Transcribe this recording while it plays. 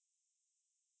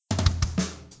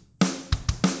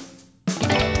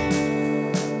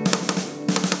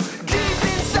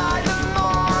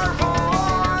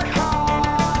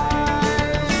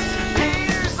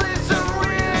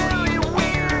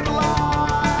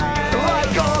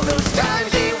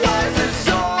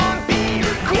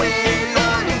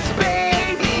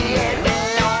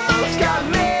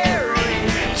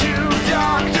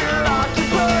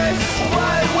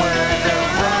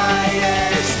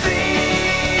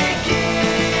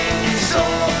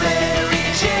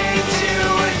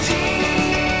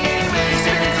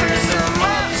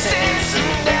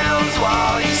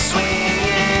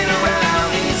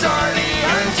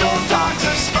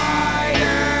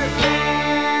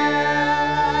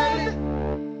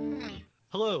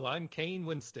Hello, I'm Kane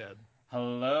Winstead.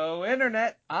 Hello,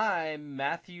 Internet. I'm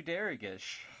Matthew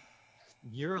Darrigish.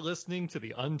 You're listening to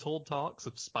the Untold Talks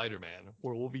of Spider-Man,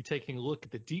 where we'll be taking a look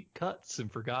at the deep cuts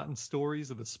and forgotten stories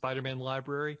of the Spider-Man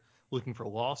library, looking for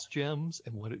lost gems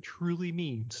and what it truly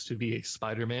means to be a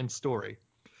Spider-Man story.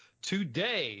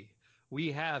 Today,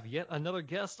 we have yet another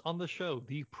guest on the show,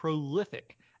 the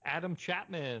prolific Adam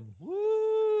Chapman. Woo!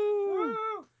 Woo!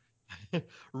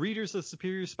 Readers of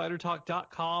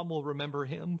SuperiorSpiderTalk.com will remember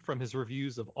him from his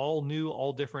reviews of all new,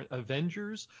 all different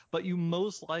Avengers, but you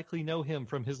most likely know him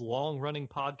from his long-running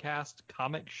podcast,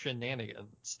 Comic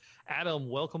Shenanigans. Adam,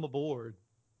 welcome aboard.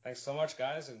 Thanks so much,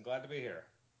 guys. I'm glad to be here.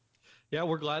 Yeah,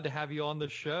 we're glad to have you on the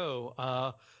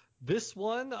show. This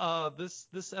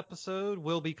episode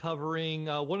will be covering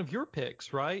one of your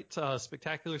picks, right?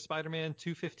 Spectacular Spider-Man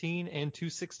 215 and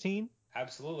 216.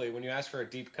 Absolutely. When you asked for a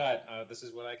deep cut, this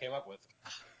is what I came up with.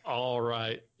 All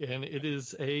right. And it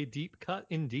is a deep cut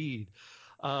indeed.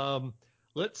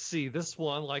 Let's see. This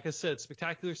one, like I said,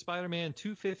 Spectacular Spider-Man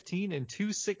 215 and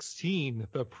 216,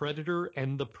 The Predator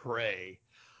and the Prey.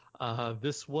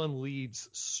 This one leads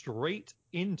straight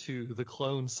into the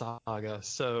Clone Saga.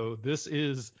 So this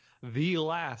is the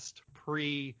last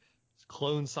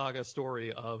pre-Clone Saga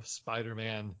story of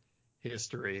Spider-Man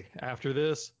history. After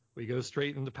this, we go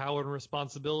straight into Power and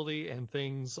Responsibility, and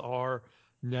things are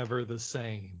never the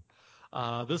same.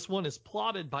 This one is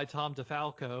plotted by Tom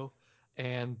DeFalco,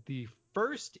 and the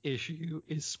first issue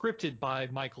is scripted by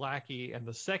Mike Lackey, and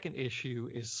the second issue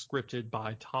is scripted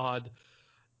by Todd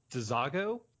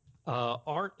DeZago.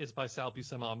 Art is by Sal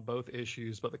Buscema on both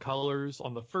issues, but the colors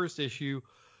on the first issue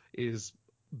is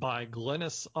by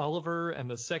Glennis Oliver, and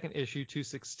the second issue,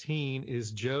 216,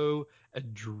 is Joe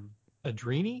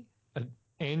Andrini.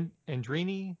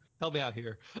 Andrini, help me out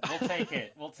here. We'll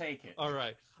take it. All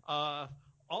right.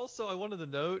 Also, I wanted to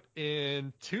note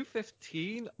in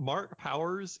 215, Mark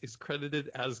Powers is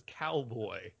credited as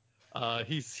Cowboy.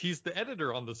 He's the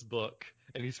editor on this book,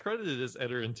 and he's credited as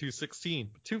editor in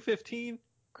 216. 215,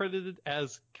 credited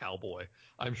as Cowboy.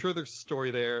 I'm sure there's a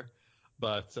story there,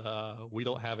 but we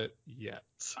don't have it yet.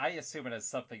 I assume it has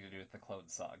something to do with the Clone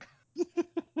Saga.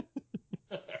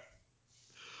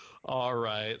 All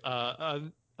right. A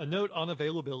note on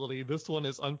availability. This one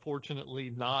is unfortunately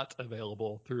not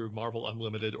available through Marvel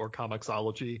Unlimited or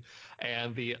Comixology,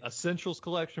 and the Essentials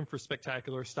collection for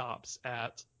Spectacular stops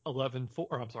at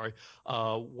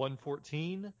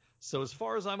 114. So as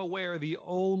far as I'm aware, the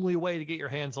only way to get your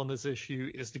hands on this issue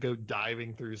is to go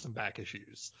diving through some back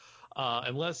issues.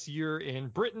 Unless you're in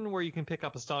Britain, where you can pick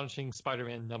up Astonishing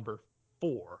Spider-Man number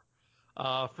 4.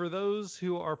 For those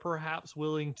who are perhaps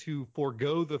willing to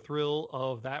forego the thrill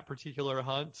of that particular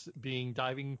hunt, being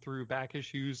diving through back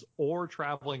issues or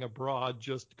traveling abroad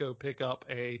just to go pick up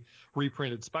a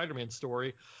reprinted Spider-Man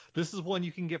story, this is one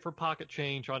you can get for pocket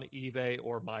change on eBay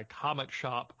or My Comic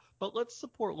Shop. But let's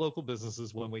support local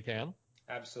businesses when we can.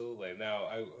 Absolutely. Now,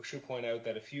 I should point out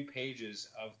that a few pages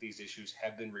of these issues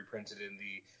have been reprinted in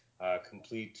the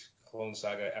complete Clone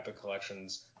Saga Epic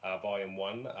Collections Volume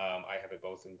 1. I have it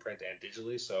both in print and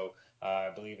digitally, so I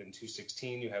believe in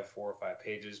 216 you have 4 or 5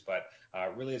 pages, but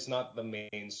really it's not the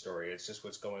main story. It's just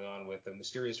what's going on with a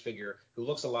mysterious figure who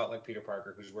looks a lot like Peter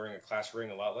Parker, who's wearing a class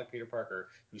ring a lot like Peter Parker,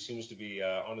 who seems to be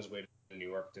on his way to New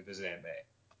York to visit Aunt May.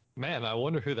 Man, I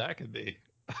wonder who that could be.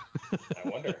 I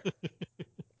wonder.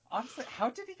 Honestly, how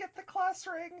did he get the class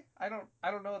ring? I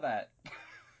don't know that.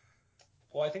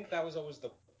 Well, I think that was always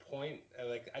the point.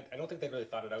 I don't think they really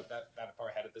thought it out that far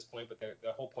ahead at this point. But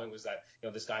the whole point was that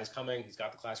this guy's coming. He's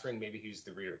got the class ring. Maybe he's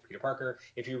the reader, Peter Parker.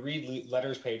 If you read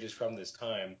letters pages from this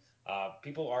time,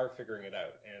 people are figuring it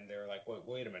out, and they're like,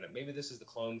 wait a minute, maybe this is the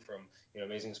clone from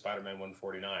Amazing Spider-Man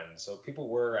 149. So people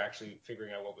were actually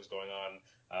figuring out what was going on.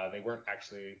 They weren't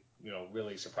actually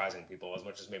really surprising people as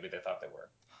much as maybe they thought they were.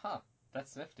 Huh.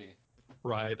 That's nifty.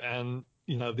 Right, and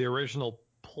the original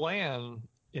plan,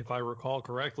 if I recall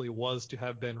correctly, was to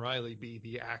have Ben Reilly be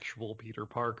the actual Peter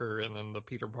Parker, and then the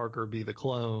Peter Parker be the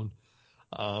clone.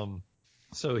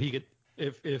 So he could,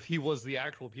 if he was the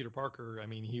actual Peter Parker, I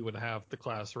mean, he would have the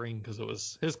class ring because it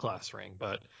was his class ring.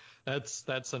 But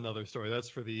that's another story. That's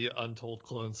for the Untold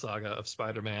Clone Saga of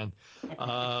Spider-Man.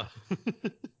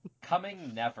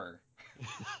 Coming never.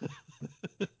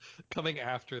 Coming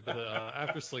after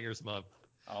Slingers Month.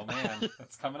 Oh man,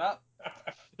 that's coming up.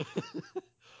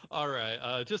 All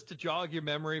right. Just to jog your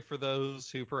memory for those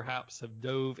who perhaps have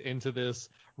dove into this,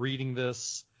 reading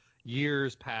this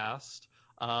years past,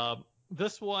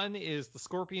 this one is the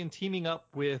Scorpion teaming up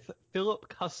with Philip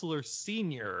Cussler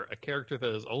Sr., a character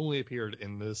that has only appeared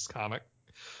in this comic,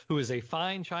 who is a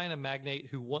fine China magnate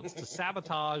who wants to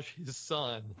sabotage his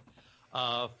son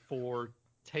for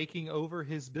taking over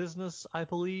his business, I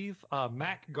believe.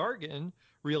 Mac Gargan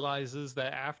realizes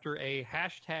that after a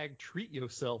hashtag treat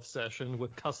yourself session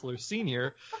with Cussler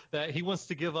Sr., that he wants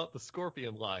to give up the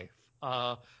Scorpion life.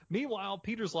 Meanwhile,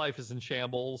 Peter's life is in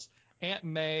shambles. Aunt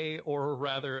May, or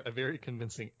rather a very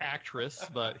convincing actress,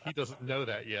 but he doesn't know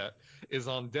that yet, is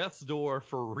on death's door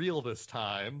for real this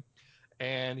time.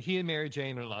 And he and Mary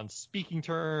Jane are on speaking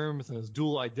terms, and his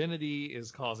dual identity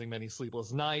is causing many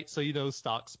sleepless nights, so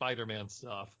stock Spider-Man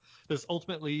stuff. This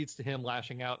ultimately leads to him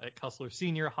lashing out at Cussler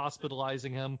Sr.,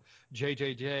 hospitalizing him.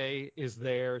 JJJ is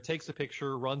there, takes a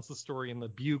picture, runs the story in the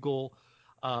Bugle.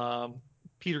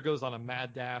 Peter goes on a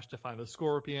mad dash to find the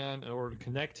Scorpion in order to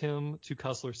connect him to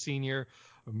Cussler Sr.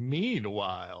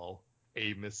 Meanwhile,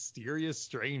 a mysterious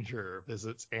stranger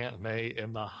visits Aunt May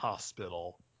in the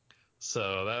hospital.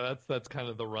 So that's kind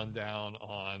of the rundown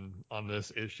on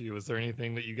this issue. Is there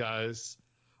anything that you guys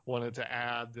wanted to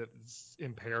add that's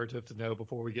imperative to know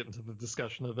before we get into the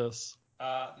discussion of this?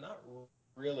 Not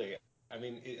really. I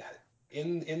mean,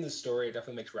 in the story, it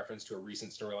definitely makes reference to a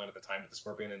recent storyline at the time of the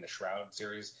Scorpion in the Shroud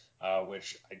series,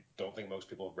 which I don't think most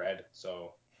people have read.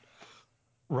 So,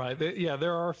 right,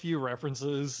 there are a few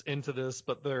references into this,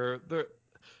 but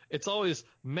it's always,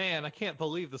 man, I can't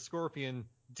believe the Scorpion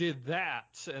did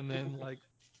that, and then like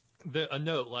a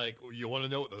note like, you want to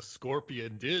know what the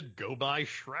Scorpion did? Go buy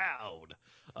Shroud.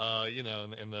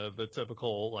 In the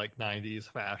typical like 90s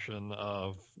fashion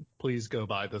of, please go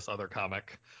buy this other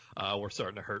comic. We're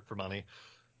starting to hurt for money.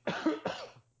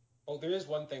 Oh, there is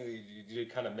one thing that you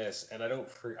did kind of miss, and I don't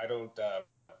doubt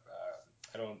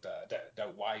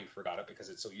why you forgot it because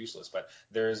it's so useless. But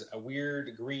there's a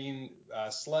weird green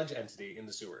sludge entity in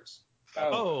the sewers.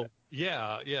 Oh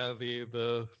yeah,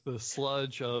 the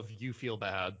sludge of You Feel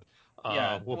Bad.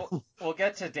 Yeah, we'll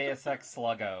get to Deus Ex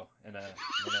Sluggo in a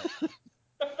minute.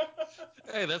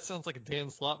 Hey, that sounds like a Dan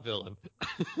Slott villain.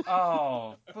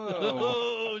 Oh, boo.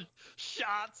 Oh,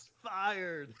 shots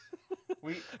fired.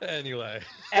 Anyway.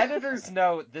 Editor's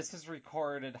note, this is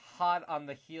recorded hot on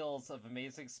the heels of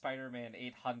Amazing Spider-Man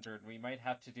 800. We might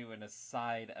have to do an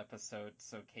aside episode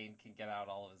so Kane can get out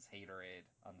all of his haterade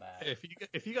on that.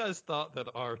 If you guys thought that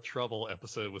our Trouble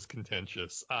episode was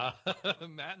contentious,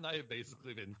 Matt and I have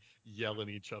basically been yelling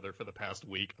at each other for the past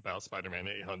week about Spider-Man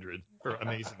 800, or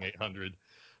Amazing 800.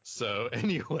 So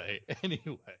anyway.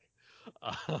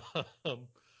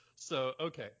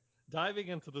 Okay. Diving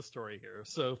into the story here.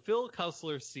 So Phil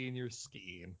Cussler Sr.'s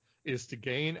scheme is to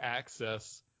gain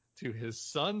access to his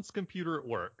son's computer at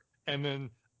work and then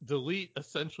delete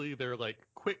essentially their like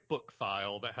QuickBook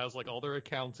file that has like all their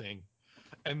accounting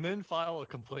and then file a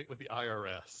complaint with the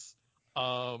IRS.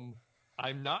 I'm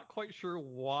not quite sure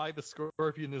why the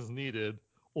Scorpion is needed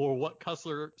or what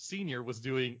Cussler Sr. was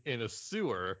doing in a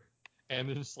sewer, and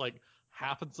then just like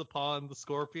happens upon the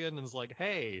Scorpion and is like,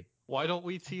 hey, why don't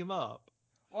we team up?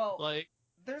 Well, like,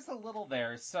 there's a little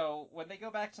there. So when they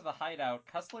go back to the hideout,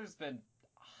 Cussler's been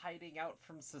hiding out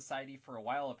from society for a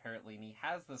while apparently, and he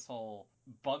has this whole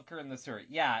bunker in the sewer.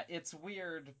 Yeah, it's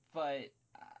weird, but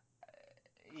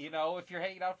if you're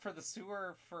hanging out for the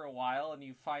sewer for a while and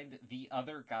you find the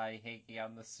other guy hanging out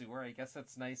in the sewer, I guess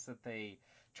it's nice that they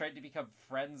tried to become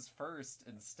friends first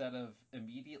instead of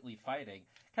immediately fighting.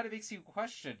 Kind of makes you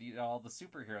question, all the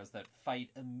superheroes that fight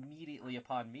immediately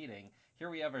upon meeting. Here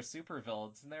we have our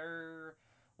supervillains, and they're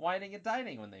whining and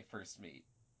dining when they first meet.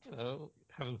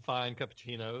 Having fine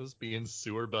cappuccinos, being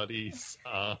sewer buddies.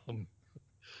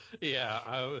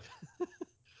 Yeah,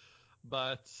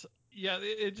 but yeah,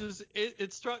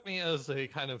 it struck me as a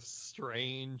kind of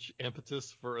strange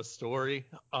impetus for a story,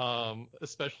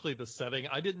 especially the setting.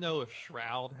 I didn't know if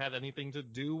Shroud had anything to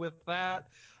do with that,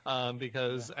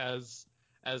 because as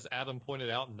Adam pointed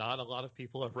out, not a lot of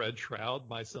people have read Shroud,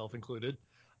 myself included.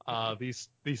 These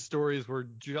stories were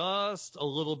just a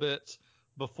little bit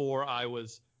before I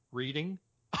was reading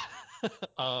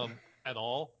at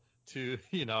all. I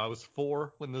was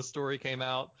 4 when this story came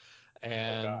out,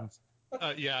 and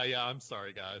yeah, I'm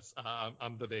sorry, guys.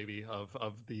 I'm the baby of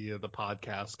the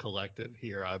podcast collective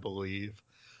here, I believe.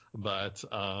 But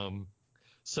Adam,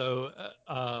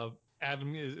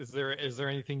 is there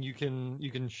anything you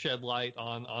can shed light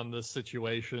on this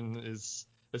situation? Is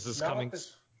this not coming?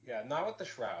 Not with the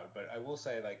Shroud, but I will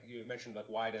say, like you mentioned, like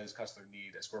why does Cussler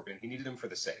need a Scorpion? He needed him for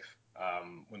the safe.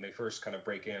 When they first kind of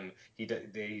break in, he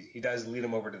does lead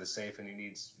him over to the safe, and he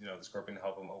needs the Scorpion to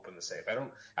help him open the safe. I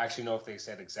don't actually know if they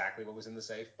said exactly what was in the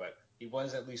safe, but he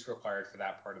was at least required for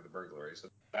that part of the burglary, so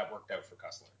that worked out for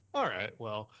Cussler. All right,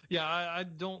 well, yeah, I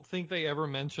don't think they ever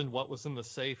mentioned what was in the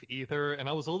safe either, and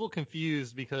I was a little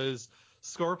confused because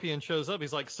Scorpion shows up.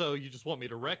 He's like, so you just want me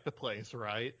to wreck the place,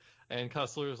 right? And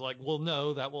Cussler's like, well,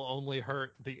 no, that will only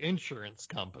hurt the insurance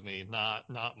company, not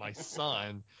my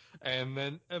son. And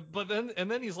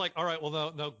then he's like, all right,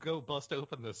 well, no, go bust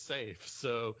open the safe.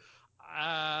 So,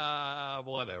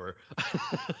 whatever.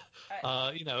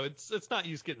 It's not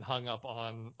use getting hung up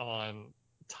on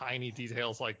tiny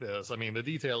details like this. I mean,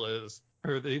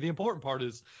 the important part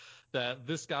is that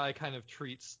this guy kind of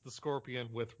treats the Scorpion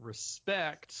with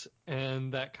respect,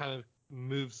 and that kind of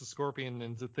moves the Scorpion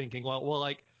into thinking, well,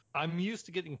 like, I'm used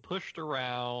to getting pushed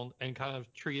around and kind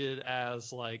of treated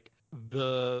as like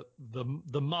the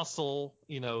muscle,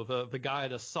 the guy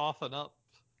to soften up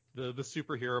the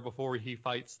superhero before he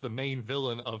fights the main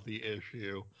villain of the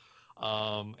issue.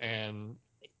 And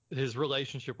his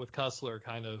relationship with Cussler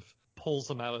kind of pulls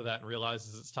him out of that and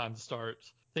realizes it's time to start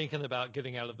thinking about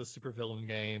getting out of the supervillain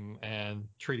game and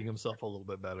treating himself a little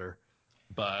bit better.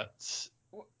 But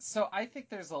so I think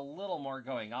there's a little more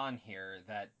going on here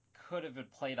that could have been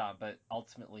played on, but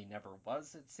ultimately never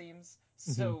was, it seems.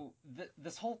 So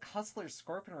this whole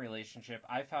Cussler-Scorpion relationship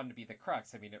I found to be the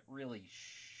crux. I mean, it really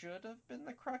should have been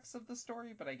the crux of the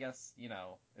story, but I guess,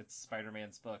 it's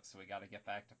Spider-Man's book, so we got to get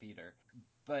back to Peter.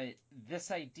 But this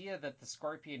idea that the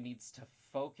Scorpion needs to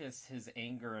focus his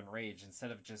anger and rage instead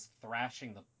of just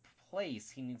thrashing the place,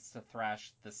 he needs to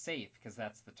thrash the safe, because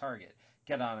that's the target.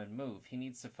 Get on and move. He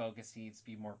needs to focus, he needs to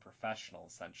be more professional,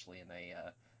 essentially, in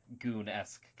a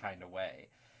goon-esque kind of way.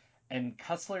 And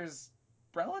Cussler's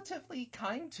relatively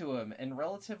kind to him and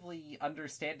relatively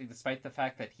understanding, despite the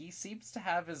fact that he seems to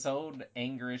have his own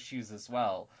anger issues as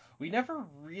well. We never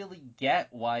really get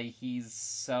why he's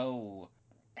so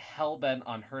hell-bent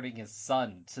on hurting his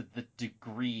son to the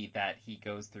degree that he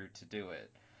goes through to do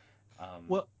it.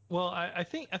 I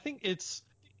think it's,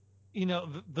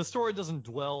 the story doesn't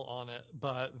dwell on it,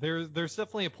 but there's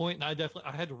definitely a point, and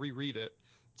I had to reread it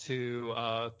to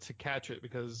catch it,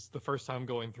 because the first time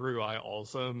going through I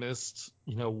also missed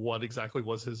what exactly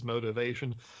was his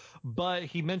motivation. But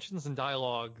he mentions in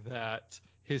dialogue that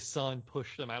his son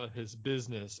pushed him out of his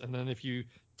business, and then if you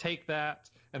take that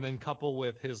and then couple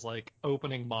with his like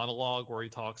opening monologue where he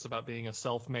talks about being a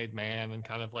self-made man and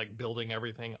kind of like building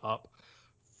everything up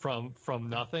from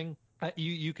nothing,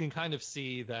 you can kind of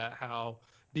see that how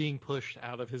being pushed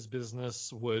out of his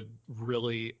business would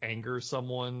really anger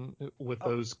someone with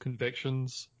those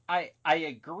convictions. I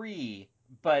agree,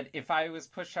 but if I was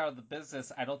pushed out of the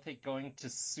business, I don't think going to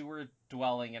sewer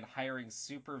dwelling and hiring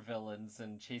supervillains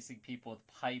and chasing people with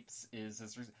pipes is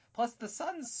as... Plus, the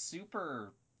son's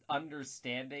super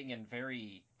understanding and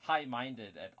very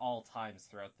high-minded at all times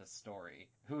throughout this story,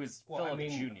 who is Philip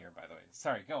Jr., by the way.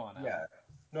 Sorry, go on, Alan. Yeah.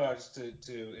 No, just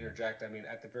to interject, I mean,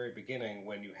 at the very beginning,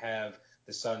 when you have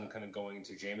the son kind of going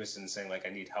to Jameson saying, like, I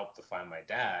need help to find my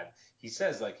dad, he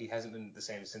says, like, he hasn't been the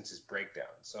same since his breakdown.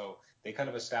 So they kind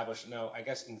of established, now, I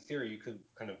guess in theory, you could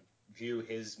kind of view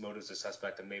his motives as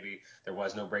suspect, and maybe there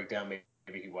was no breakdown,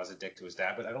 maybe he was a dick to his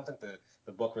dad, but I don't think the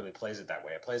book really plays it that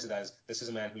way. It plays it as, this is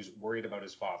a man who's worried about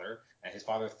his father, and his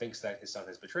father thinks that his son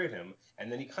has betrayed him,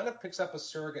 and then he kind of picks up a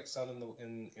surrogate son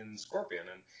in Scorpion,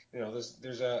 and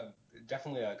there's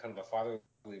definitely a kind of a fatherly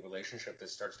relationship that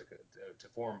starts to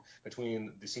form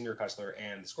between the senior Cussler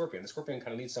and the Scorpion. The Scorpion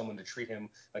kind of needs someone to treat him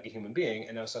like a human being,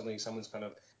 and now suddenly someone's kind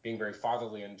of being very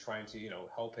fatherly and trying to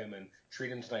help him and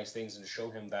treat him to nice things and show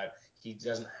him that he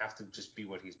doesn't have to just be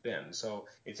what he's been. So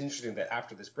it's interesting that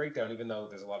after this breakdown, even though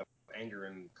there's a lot of anger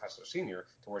in Cussler Senior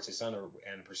towards his son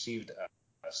and perceived a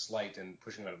slight and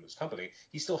pushing him out of his company,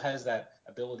 he still has that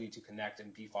ability to connect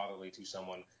and be fatherly to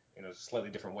someone in a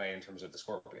slightly different way in terms of the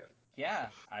Scorpion. Yeah,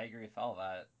 I agree with all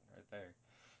that right there.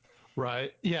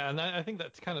 Right. Yeah, and I think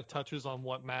that kind of touches on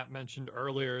what Matt mentioned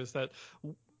earlier, is that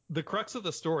the crux of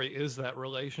the story is that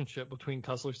relationship between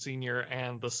Cussler Sr.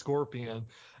 and the Scorpion,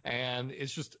 and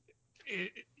it's just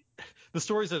the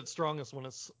story's at its strongest when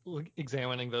it's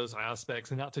examining those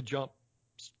aspects, and not to jump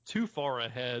too far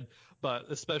ahead,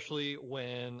 but especially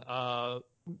when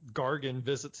Gargan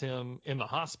visits him in the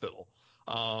hospital.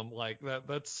 Like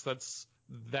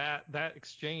that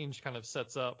exchange kind of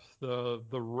sets up the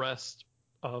rest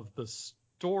of the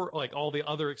story, like all the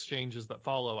other exchanges that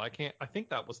follow. I think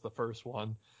that was the first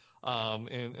one,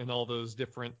 in all those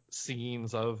different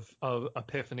scenes of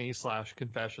epiphany /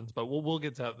 confessions, but we'll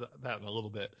get to that in a little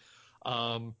bit.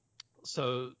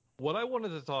 So what I wanted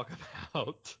to talk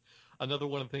about, another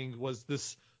one of the things, was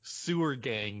this sewer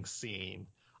gang scene.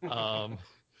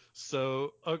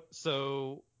 So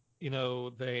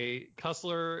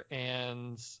Cussler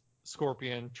and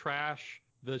Scorpion trash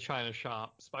the China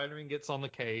shop. Spider-Man gets on the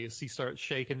case. He starts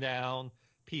shaking down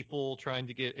people trying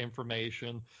to get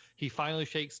information. He finally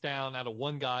shakes down out of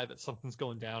one guy that something's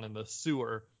going down in the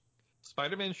sewer.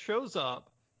 Spider-Man shows up.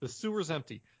 The sewer's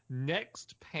empty.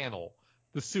 Next panel,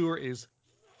 the sewer is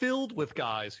filled with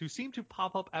guys who seem to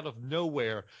pop up out of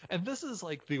nowhere. And this is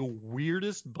like the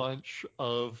weirdest bunch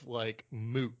of like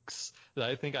mooks that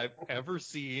I think I've ever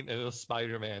seen in a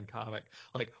Spider-Man comic.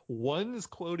 Like, one's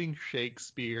quoting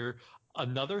Shakespeare.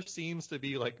 Another seems to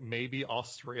be like maybe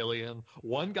Australian.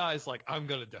 One guy's like, I'm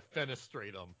going to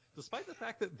defenestrate them, despite the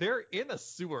fact that they're in a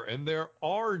sewer and there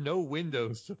are no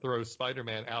windows to throw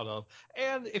Spider-Man out of.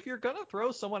 And if you're going to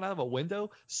throw someone out of a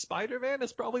window, Spider-Man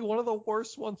is probably one of the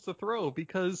worst ones to throw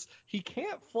because he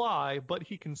can't fly, but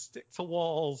he can stick to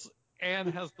walls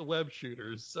and has the web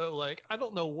shooters. So, like, I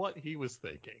don't know what he was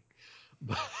thinking.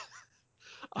 But,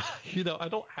 I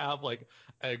don't have like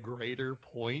a greater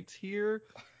point here.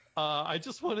 I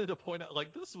just wanted to point out,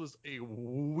 like, this was a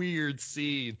weird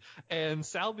scene, and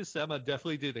Sal Buscema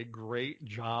definitely did a great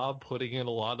job putting in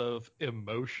a lot of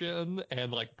emotion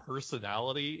and, like,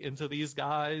 personality into these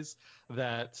guys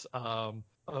that,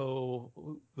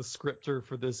 the scripter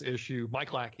for this issue,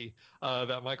 Mike Lackey,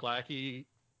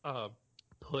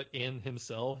 put in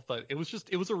himself. But it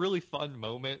was a really fun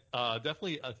moment.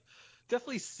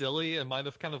 Definitely silly and might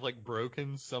have kind of like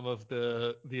broken some of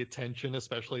the attention,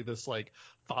 especially this like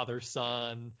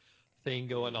father-son thing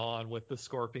going on with the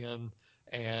Scorpion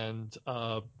and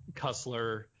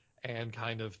Cussler, and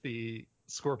kind of the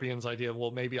Scorpion's idea,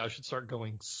 well, maybe I should start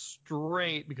going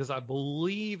straight, because I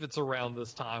believe it's around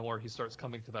this time where he starts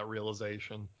coming to that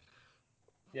realization.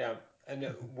 Yeah,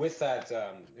 and with that,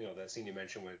 that scene you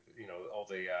mentioned with, all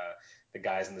the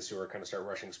guys in the sewer kind of start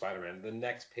rushing Spider-Man. The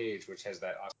next page, which has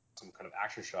that awesome kind of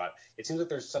action shot, it seems like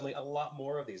there's suddenly a lot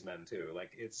more of these men too.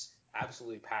 Like, it's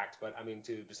absolutely packed. But I mean,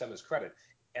 to Buscema's credit,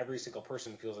 every single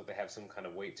person feels like they have some kind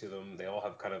of weight to them. They all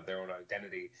have kind of their own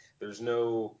identity. They're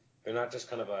not just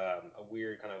kind of a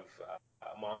weird kind of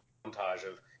montage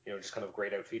of just kind of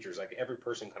grayed out features. Like, every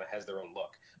person kind of has their own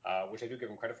look, which I do give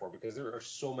them credit for, because there are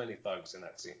so many thugs in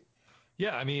that scene.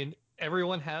 Yeah, I mean,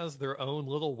 everyone has their own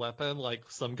little weapon. Like,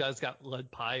 some guy's got lead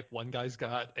pipe, one guy's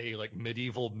got a like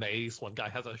medieval mace, one guy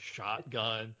has a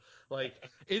shotgun. Like,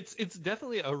 it's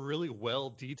definitely a really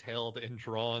well detailed and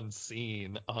drawn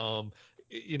scene.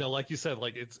 Like you said,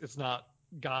 like it's not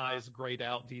guys grayed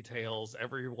out details.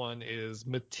 Everyone is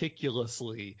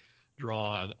meticulously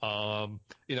drawn.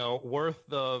 Worth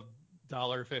the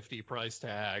 $1.50 price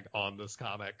tag on this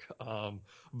comic,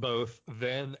 both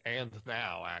then and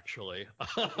now, actually.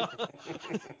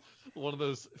 One of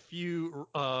those few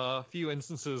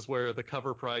instances where the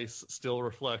cover price still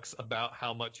reflects about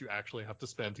how much you actually have to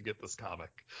spend to get this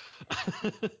comic.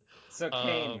 So,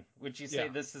 Kane, would you say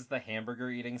yeah. this is the hamburger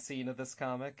eating scene of this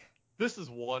comic? This is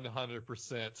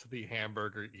 100% the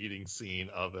hamburger eating scene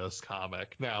of this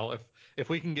comic. Now, if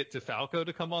we can get DeFalco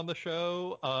to come on the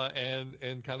show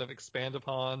and kind of expand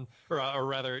upon, or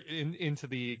rather into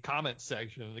the comment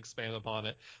section and expand upon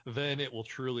it, then it will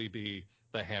truly be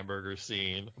the hamburger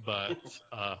scene. But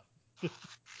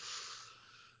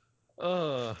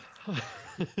all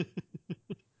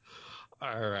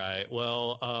right.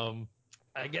 Well,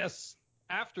 I guess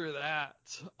after that,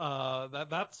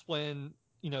 that's when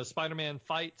Spider-Man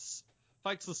fights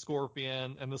the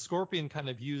Scorpion, and the Scorpion kind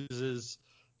of uses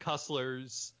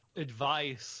Cussler's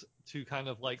advice to kind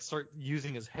of like start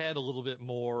using his head a little bit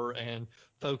more and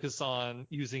focus on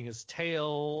using his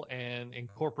tail and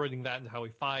incorporating that into how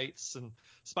he fights. And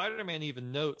Spider-Man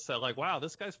even notes that, like, wow,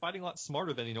 this guy's fighting a lot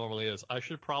smarter than he normally is. I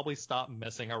should probably stop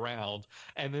messing around.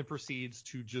 And then proceeds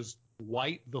to just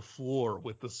wipe the floor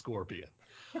with the Scorpion.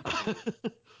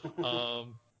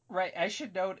 Right. I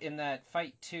should note in that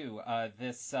fight too,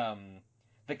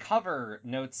 the cover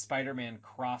notes Spider-Man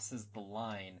crosses the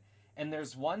line, and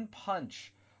there's one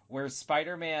punch where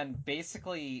Spider-Man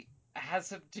basically has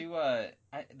him do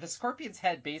the Scorpion's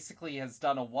head basically has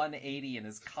done a 180 and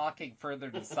is cocking further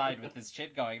to the side with his chin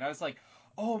going. And I was like,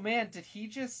 oh man, did he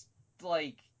just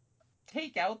like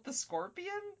take out the Scorpion?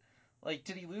 Like,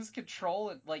 did he lose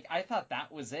control? Like, I thought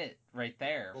that was it right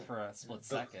there for a split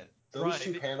second. Those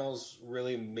two panels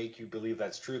really make you believe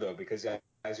that's true, though, because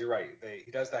as you're right,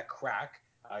 he does that crack.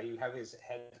 You have his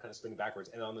head kind of spinning backwards,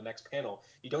 and on the next panel,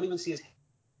 you don't even see his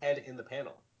head in the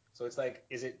panel. So it's like,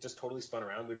 is it just totally spun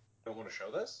around? We don't want to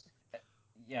show this.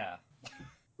 Yeah.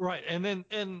 Right, and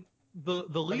the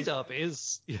lead up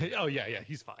is, oh yeah,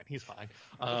 he's fine.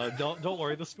 Don't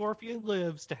worry, the Scorpion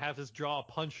lives to have his jaw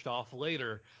punched off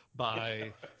later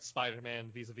by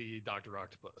Spider-Man vis-a-vis Dr.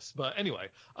 Octopus. But anyway,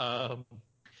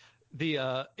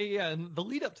 And the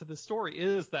lead up to this story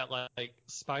is that like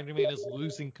Spider-Man is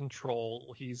losing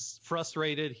control. He's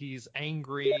frustrated. He's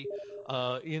angry.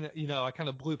 I kind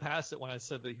of blew past it when I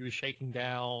said that he was shaking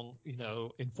down,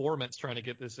 informants trying to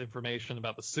get this information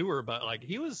about the sewer. But like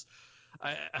he was,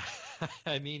 I,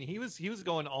 I mean, he was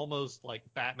going almost like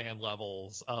Batman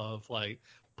levels of like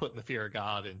putting the fear of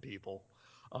God in people.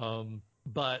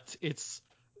 But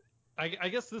I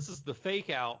guess this is the fake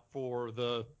out for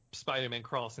the Spider-Man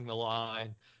crossing the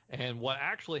line. And what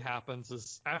actually happens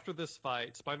is after this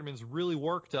fight, Spider-Man's really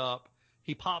worked up.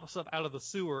 He pops up out of the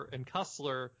sewer, and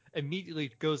Cussler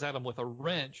immediately goes at him with a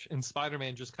wrench, and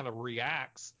Spider-Man just kind of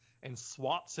reacts and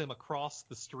swats him across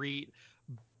the street,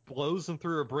 blows him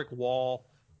through a brick wall,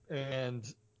 and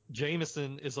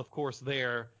Jameson is, of course,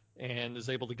 there and is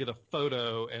able to get a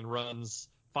photo and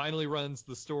finally runs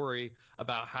the story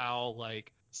about how,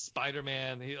 like,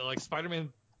 Spider-Man,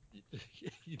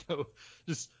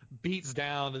 just beats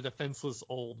down a defenseless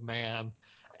old man.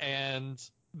 And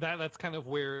that's kind of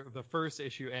where the first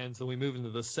issue ends, and we move into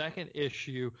the second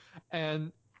issue.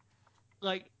 And,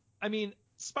 like, I mean,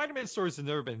 Spider-Man stories have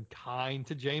never been kind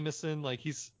to Jameson. Like,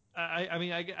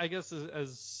 I guess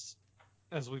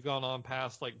as we've gone on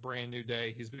past like Brand New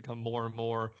Day, he's become more and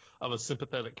more of a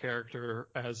sympathetic character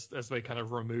as they kind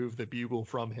of remove the bugle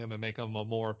from him and make him a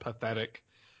more pathetic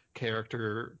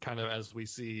character, kind of as we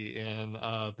see in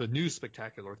the new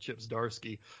Spectacular with Chip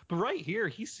Zdarsky. But right here,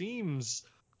 he seems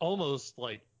almost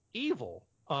like evil.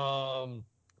 Cussler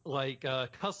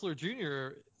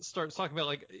Jr. starts talking about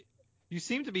like, you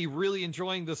seem to be really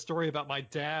enjoying the story about my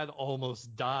dad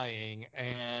almost dying,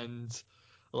 and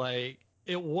like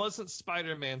it wasn't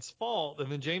Spider-Man's fault.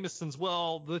 And then Jameson's,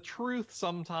 well, the truth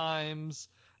sometimes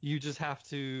you just have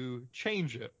to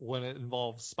change it when it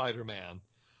involves Spider-Man.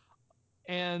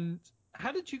 And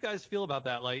how did you guys feel about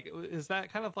that? Like, is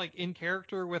that kind of like in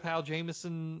character with how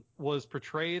Jameson was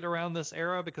portrayed around this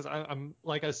era? Because I'm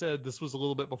like I said, this was a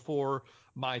little bit before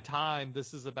my time.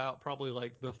 This is about probably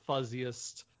like the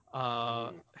fuzziest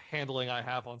handling I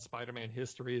have on Spider-Man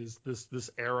history is this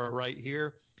era right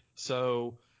here.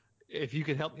 So if you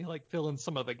could help me like fill in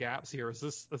some of the gaps here, is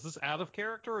this out of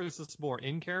character, or is this more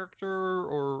in character,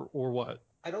 or what?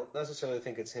 I don't necessarily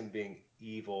think it's him being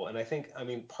evil, and I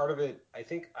mean, part of it, I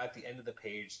think at the end of the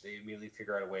page, they immediately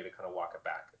figure out a way to kind of walk it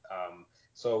back.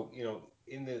 So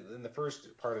in the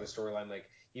first part of the storyline, like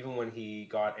even when he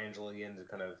got Angela in to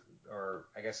kind of, or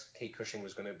I guess Kate Cushing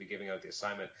was going to be giving out the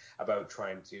assignment about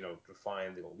trying to to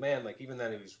find the old man, like even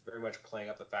then he was very much playing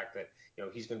up the fact that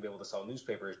he's going to be able to sell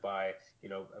newspapers by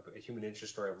a human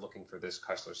interest story of looking for this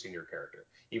Cussler Senior character,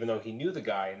 even though he knew the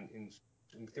guy in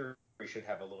theory should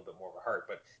have a little bit more of a heart.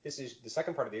 But this is the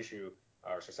second part of the issue,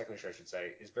 or second issue I should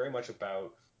say, is very much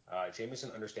about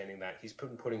Jameson understanding that he's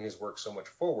putting his work so much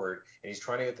forward, and he's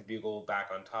trying to get the Bugle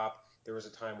back on top. There was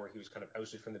a time where he was kind of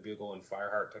ousted from the Bugle and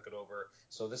Fireheart took it over.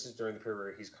 So this is during the period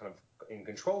where he's kind of in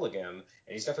control again, and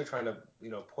he's definitely trying to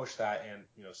push that and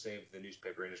save the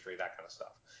newspaper industry, that kind of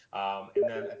stuff. And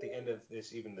then at the end of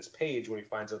this page, when he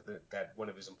finds out that one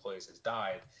of his employees has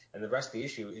died, and the rest of the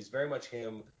issue is very much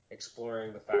him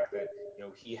exploring the fact that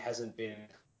he hasn't been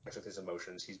with his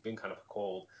emotions. He's been kind of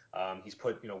cold. He's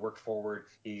worked forward.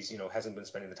 He's hasn't been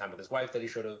spending the time with his wife that he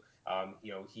should have.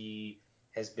 He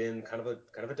has been kind of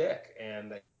a dick,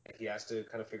 and he has to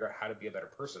kind of figure out how to be a better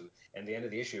person. And the end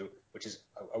of the issue, which is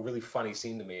a really funny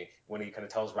scene to me, when he kind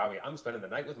of tells Robbie, "I'm spending the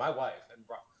night with my wife," and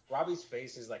Robbie's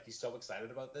face is like he's so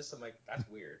excited about this. I'm like, that's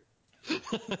weird.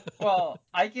 Well,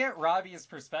 I get Robbie's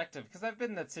perspective because I've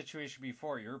been in that situation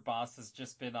before. Your boss has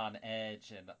just been on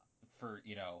edge and for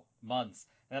months,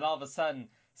 and then all of a sudden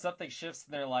something shifts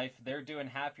in their life. They're doing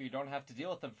happy. You don't have to deal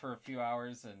with them for a few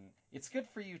hours, and it's good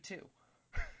for you too.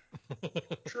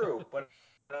 True, but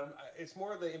it's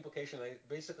more the implication that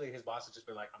basically his boss has just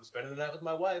been like, "I'm spending the night with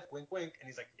my wife," wink, wink, and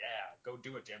he's like, "Yeah, go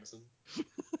do it, Jameson."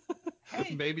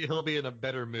 Hey, maybe he'll be in a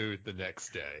better mood the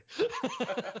next day.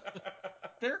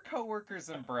 they're coworkers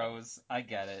and bros. I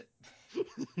get it.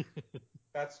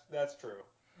 That's true.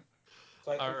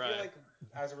 So I feel right. like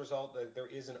as a result, there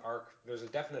is an arc. There's a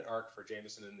definite arc for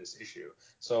Jameson in this issue.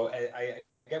 So I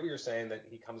get what you're saying, that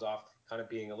he comes off kind of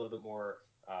being a little bit more,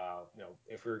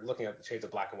 if we're looking at the shades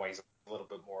of black and white, he's a little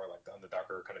bit more like on the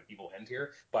darker kind of evil end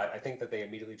here. But I think that they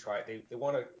immediately they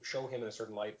want to show him in a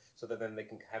certain light so that then they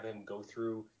can have him go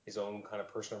through his own kind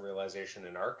of personal realization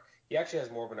and arc. He actually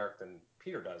has more of an arc than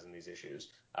Peter does in these issues.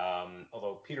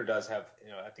 Although Peter does have,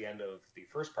 at the end of the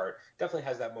first part, definitely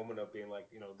has that moment of being like,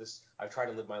 I've tried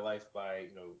to live my life by,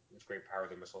 with great power,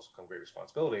 there must also come great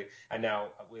responsibility. And now,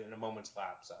 in a moment's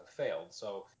lapse, I've failed.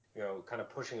 So kind of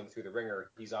pushing him through the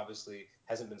ringer. He's obviously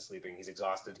hasn't been sleeping. He's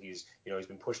exhausted. He's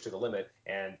been pushed to the limit,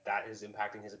 and that is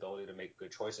impacting his ability to make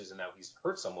good choices. And now he's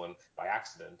hurt someone by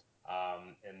accident.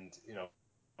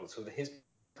 So his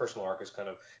personal arc is kind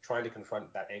of trying to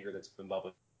confront that anger that's been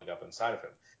bubbling up inside of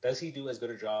him. Does he do as good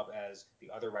a job as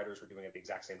the other writers were doing at the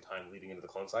exact same time leading into the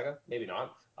Clone Saga? Maybe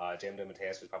not. J.M.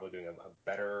 DeMatteis was probably doing a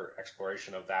better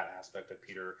exploration of that aspect of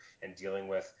Peter and dealing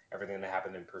with everything that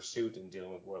happened in Pursuit and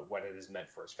dealing with what it has meant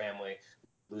for his family,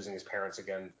 losing his parents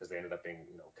again because they ended up being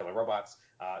killer robots.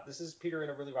 This is Peter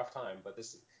in a really rough time, but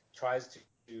this tries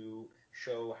to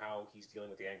show how he's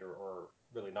dealing with the anger or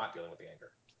really not dealing with the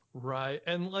anger. Right.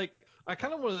 And I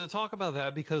kind of wanted to talk about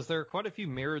that because there are quite a few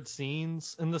mirrored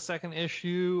scenes in the second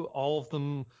issue, all of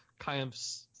them kind of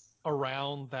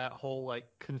around that whole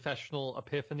confessional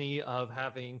epiphany of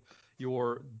having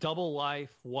your double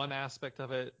life, one aspect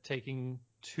of it taking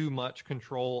too much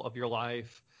control of your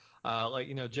life.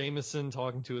 Jameson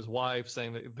talking to his wife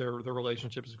saying that their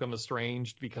relationship has become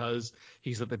estranged because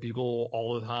he's at the Bugle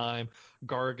all the time.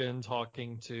 Gargan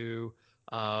talking to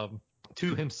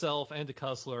himself and to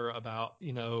Cussler about,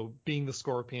 being the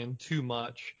Scorpion too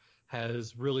much,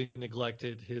 has really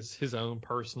neglected his own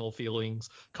personal feelings.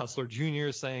 Cussler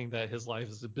Jr. saying that his life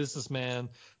as a businessman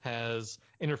has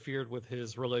interfered with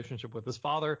his relationship with his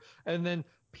father. And then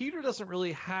Peter doesn't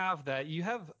really have that. You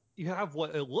have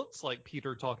what it looks like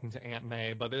Peter talking to Aunt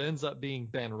May, but it ends up being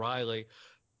Ben Reilly.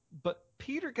 But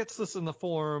Peter gets this in the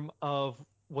form of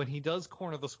when he does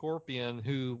corner the Scorpion,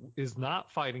 who is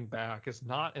not fighting back, is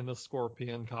not in the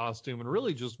Scorpion costume, and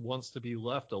really just wants to be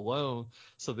left alone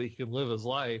so that he can live his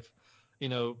life.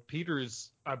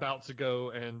 Peter's about to go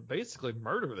and basically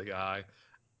murder the guy.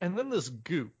 And then this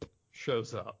goop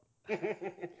shows up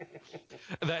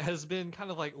that has been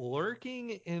kind of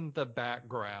lurking in the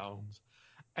background.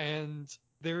 And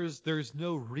there's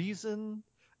no reason.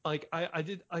 I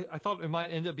thought it might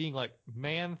end up being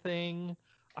Man-Thing.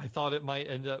 I thought it might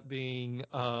end up being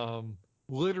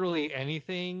literally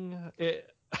anything.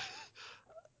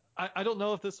 I don't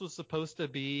know if this was supposed to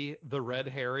be the red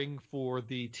herring for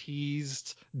the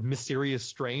teased mysterious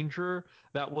stranger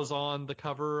that was on the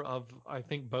cover of, I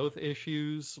think, both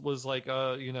issues, was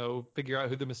figure out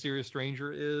who the mysterious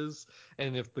stranger is,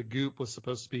 and if the goop was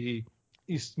supposed to be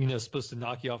supposed to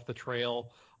knock you off the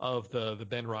trail of the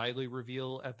Ben Reilly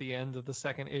reveal at the end of the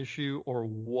second issue, or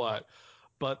what.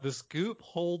 But this goop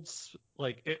holds,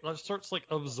 it starts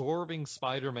absorbing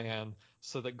Spider-Man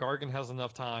so that Gargan has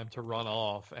enough time to run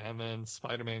off, and then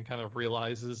Spider-Man kind of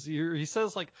realizes, he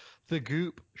says the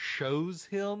goop shows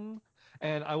him,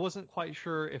 and I wasn't quite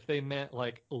sure if they meant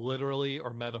literally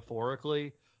or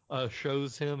metaphorically,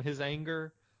 shows him his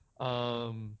anger.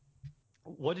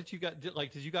 What did you guys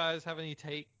did you guys have any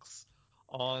takes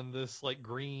on this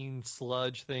green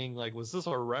sludge thing? Was this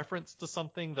a reference to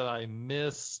something that I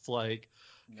missed?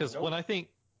 Because Nope. when I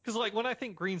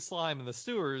think green slime in the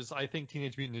sewers, I think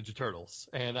Teenage Mutant Ninja Turtles,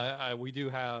 and we do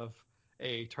have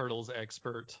a Turtles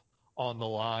expert on the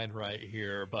line right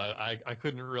here, but I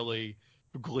couldn't really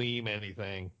glean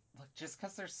anything. Look, just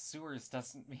because there's sewers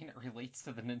doesn't mean it relates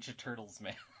to the Ninja Turtles,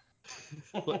 man.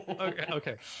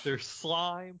 Okay. There's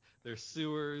slime, there's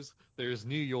sewers, there's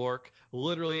New York.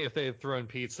 Literally, if they had thrown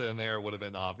pizza in there, it would have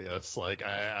been obvious.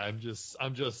 I'm just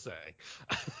saying.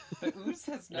 The ooze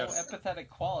has no Yes. empathetic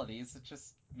qualities. It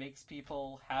just makes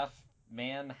people half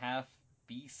man, half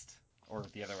beast, or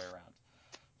the other way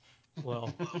around.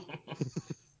 Well,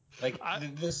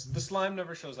 the slime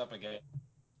never shows up again.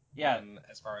 Yeah.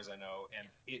 As far as I know, and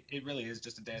it really is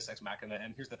just a Deus Ex Machina.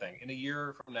 And here's the thing: in a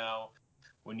year from now,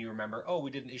 when you remember,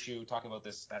 we did an issue talking about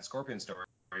that Scorpion story,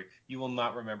 you will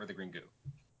not remember the green goo.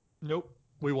 Nope,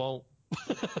 we won't.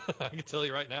 I can tell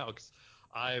you right now, because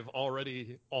I've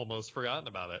already almost forgotten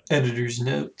about it. Editor's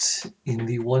note: in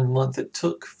the 1 month it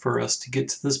took for us to get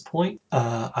to this point,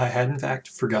 I had in fact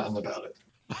forgotten about it.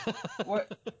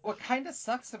 What kind of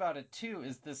sucks about it too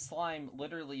is this slime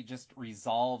literally just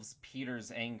resolves Peter's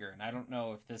anger, and I don't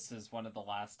know if this is one of the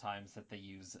last times that they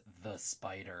use the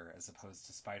Spider as opposed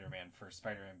to Spider-Man for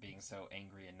Spider-Man being so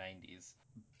angry in 90s.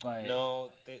 But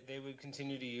No, they would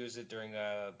continue to use it during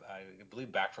I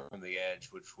believe Back from the Edge,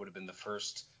 which would have been the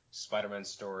first Spider-Man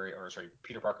story, or sorry,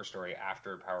 Peter Parker story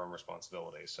after Power and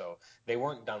Responsibility. So they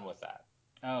weren't done with that.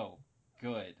 oh,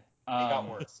 good. It got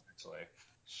worse, actually.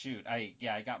 Shoot,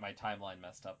 I got my timeline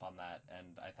messed up on that, and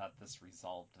I thought this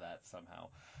resolved that somehow.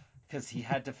 Because he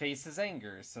had to face his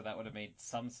anger, so that would have made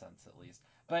some sense at least.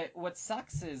 But what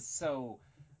sucks is, so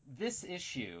this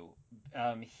issue,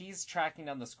 he's tracking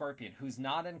down the Scorpion, who's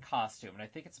not in costume, and I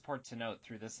think it's important to note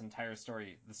through this entire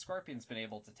story, the Scorpion's been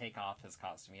able to take off his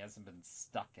costume. He hasn't been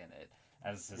stuck in it.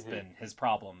 as has been his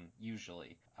problem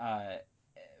usually.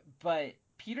 But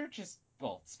Peter just,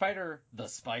 well, the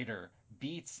Spider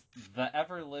beats the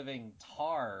ever-living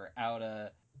tar out of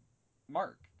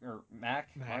Mark, or Mac.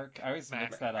 Mark. I always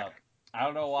mix that up. I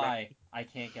don't know why. I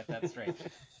can't get that straight.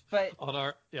 But on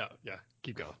our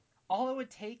keep going. All it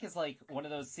would take is like one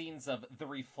of those scenes of the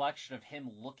reflection of him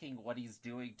looking what he's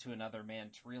doing to another man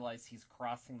to realize he's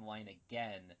crossing the line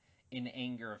again in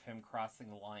anger of him crossing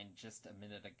the line just a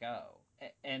minute ago.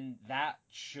 And that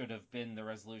should have been the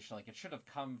resolution. Like, it should have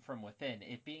come from within.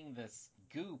 It being this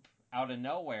goop out of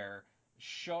nowhere,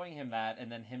 showing him that, and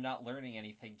then him not learning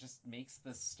anything, just makes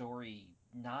this story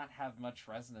not have much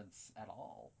resonance at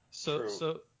all. So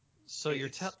you're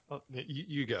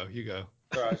you go.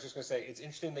 So I was just going to say, it's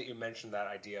interesting that you mentioned that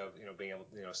idea of, being able,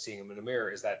 seeing him in the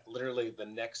mirror. Is that literally the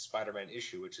next Spider-Man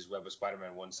issue, which is Web of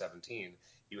Spider-Man 117,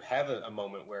 you have a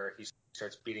moment where he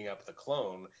starts beating up the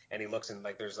clone, and he looks and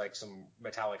like there's like some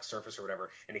metallic surface or whatever,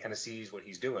 and he kind of sees what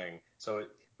he's doing. So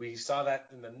we saw that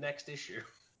in the next issue.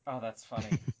 Oh, that's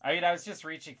funny. I mean, I was just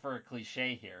reaching for a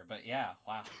cliche here, but yeah,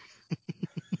 wow.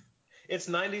 It's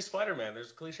 90s Spider-Man.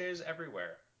 There's cliches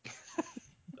everywhere.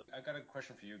 I've got a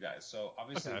question for you guys. So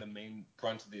obviously the main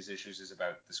brunt of these issues is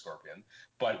about the Scorpion,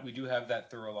 but we do have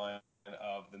that thorough line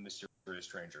of the mysterious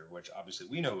stranger, which obviously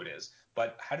we know who it is.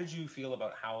 But how did you feel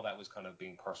about how that was kind of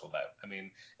being parceled out? I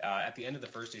mean, at the end of the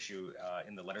first issue,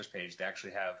 in the letters page, they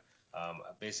actually have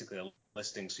basically a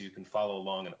listing so you can follow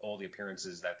along in all the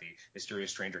appearances that the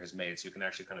mysterious stranger has made, so you can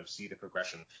actually kind of see the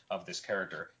progression of this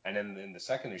character. And then in the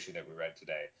second issue that we read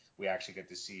today, we actually get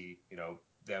to see,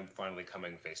 them finally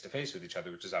coming face to face with each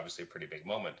other, which is obviously a pretty big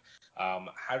moment.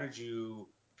 How did you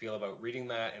feel about reading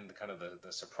that and the kind of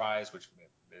the surprise, which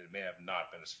it may have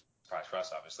not been a surprise for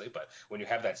us, obviously, but when you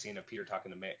have that scene of Peter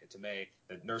talking to May,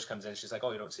 the nurse comes in, she's like,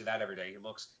 oh, you don't see that every day. He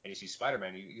looks and you see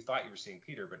Spider-Man. You thought you were seeing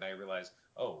Peter, but now you realize,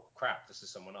 oh, crap, this is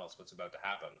someone else. What's about to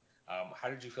happen? How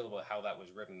did you feel about how that was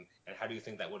written, and how do you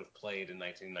think that would have played in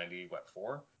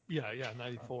 1994? Yeah,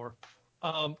 94.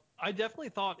 I definitely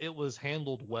thought it was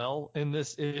handled well in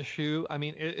this issue. I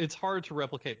mean, it's hard to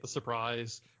replicate the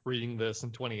surprise reading this in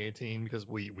 2018 because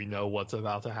we know what's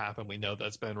about to happen. We know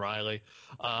that's Ben Reilly.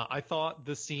 I thought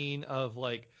the scene of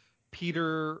like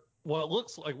Peter, well, it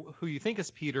looks like who you think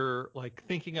is Peter, like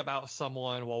thinking about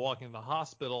someone while walking in the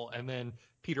hospital, and then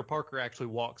Peter Parker actually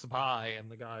walks by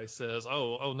and the guy says,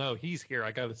 "Oh no, he's here.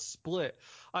 I got to split."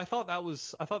 I thought that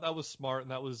was smart, and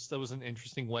that was an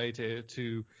interesting way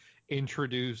to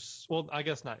introduce, well, I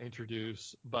guess not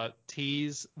introduce, but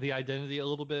tease the identity a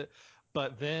little bit.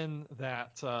 But then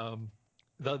that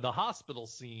the hospital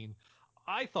scene,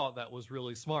 I thought that was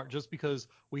really smart, just because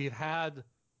we've had,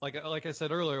 like I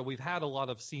said earlier, we've had a lot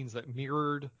of scenes that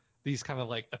mirrored these kind of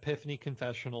like epiphany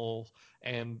confessionals,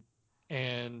 and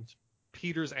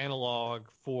Peter's analog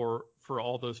for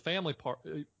all those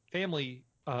family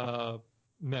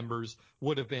members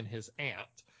would have been his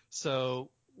aunt. So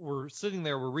we're sitting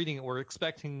there, we're reading it, we're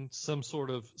expecting some sort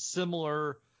of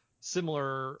similar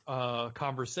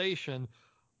conversation,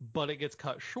 but it gets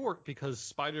cut short because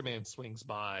Spider-Man swings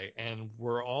by, and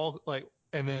we're all like,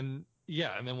 and then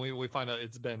we find out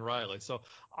it's Ben Reilly. So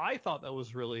I thought that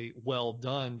was really well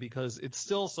done, because it's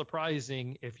still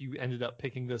surprising if you ended up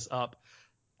picking this up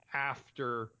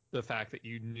after the fact that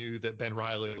you knew that Ben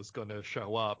Reilly was going to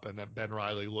show up and that Ben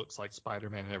Reilly looks like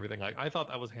Spider-Man and everything. I thought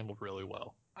that was handled really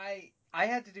well. I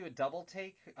had to do a double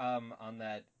take on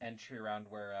that entry around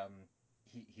where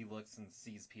he looks and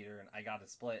sees Peter, and I got to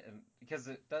split, and because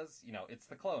it does, it's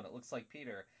the clone. It looks like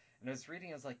Peter. And I was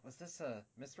reading, I was like, was this a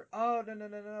Mr. Oh,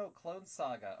 no, Clone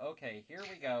Saga. Okay, here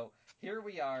we go. Here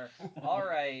we are. All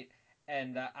right.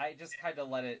 And I just kind of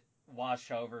let it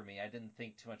wash over me. I didn't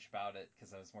think too much about it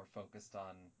because I was more focused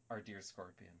on our dear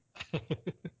Scorpion.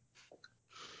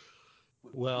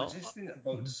 Well, what's interesting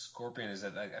about Scorpion is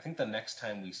that I think the next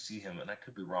time we see him, and I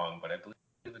could be wrong, but I believe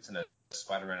it's in a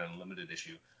Spider-Man Unlimited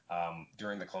issue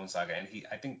during the Clone Saga, and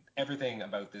I think everything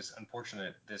about this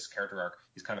character arc,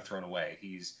 he's kind of thrown away.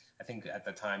 I think at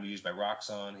the time used by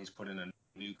Roxxon, he's put in a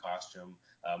new costume,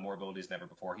 more abilities than ever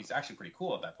before. He's actually pretty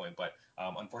cool at that point, but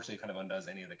unfortunately kind of undoes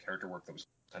any of the character work that was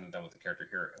kind of done with the character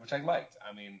here, which I liked.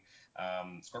 I mean,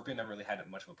 Scorpion never really had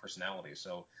much of a personality,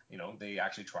 so they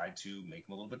actually tried to make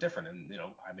him a little bit different. And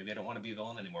maybe I don't want to be a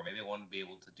villain anymore. Maybe I want to be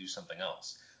able to do something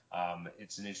else.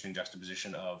 It's an interesting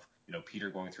juxtaposition of Peter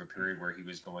going through a period where he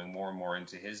was going more and more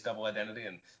into his double identity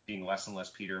and being less and less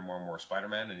Peter, more and more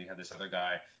Spider-Man, and you have this other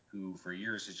guy who for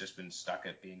years has just been stuck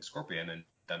at being Scorpion and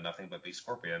done nothing but be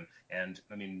Scorpion. And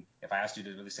I mean, if I asked you to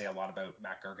really say a lot about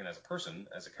Mac Gargan as a person,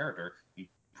 as a character, you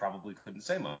probably couldn't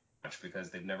say much. because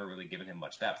they've never really given him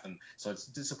much depth. And so it's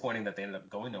disappointing that they ended up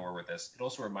going nowhere with this. It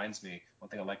also reminds me, one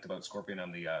thing I liked about Scorpion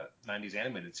on the 90s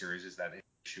animated series is that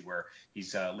issue where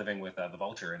he's living with the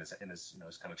Vulture and is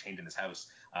kind of chained in his house.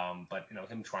 But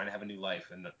him trying to have a new life,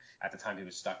 and at the time he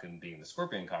was stuck in being the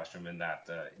Scorpion costume in that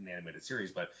in the animated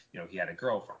series. But he had a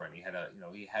girlfriend. He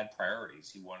had priorities.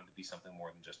 He wanted to be something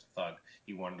more than just a thug.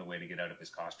 He wanted a way to get out of his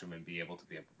costume and be able to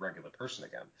be a regular person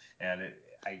again. And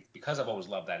because I've always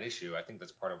loved that issue, I think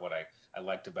that's part of what I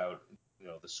liked about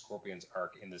the Scorpion's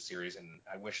arc in the series, and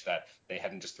I wish that they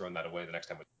hadn't just thrown that away the next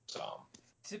time we saw him.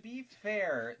 To be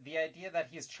fair, the idea that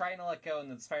he's trying to let go and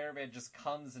then Spider-Man just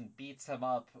comes and beats him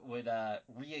up would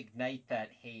reignite that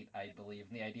hate, I believe.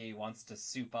 And the idea he wants to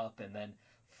soup up and then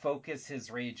focus his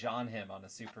rage on him on a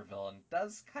supervillain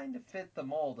does kind of fit the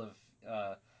mold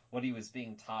of what he was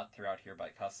being taught throughout here by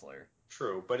Cussler.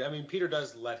 True, but Peter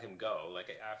does let him go. Like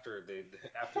after the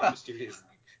mysterious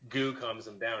goo calms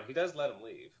him down, he does let him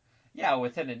leave. Yeah,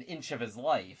 within an inch of his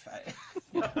life.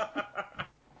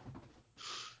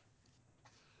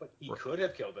 But he could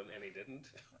have killed him, and he didn't.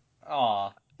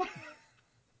 Aw.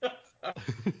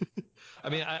 I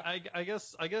mean, I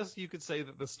guess you could say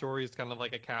that the story is kind of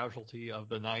like a casualty of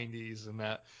the 90s, and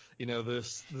that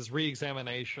this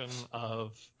re-examination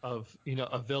of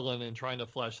a villain and trying to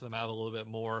flesh them out a little bit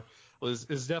more is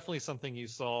definitely something you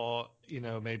saw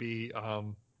maybe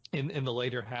in the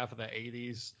later half of the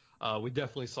 80s. We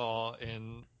definitely saw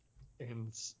in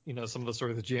some of the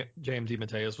stories that J.M.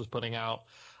 DeMatteis was putting out.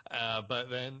 But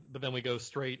then we go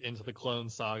straight into the Clone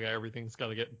Saga. Everything's got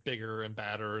to get bigger and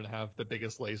badder and have the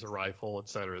biggest laser rifle, et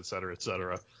cetera, et cetera, et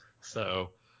cetera. So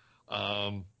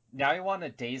now I want a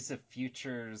Days of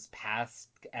Futures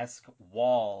Past-esque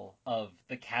wall of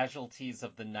the casualties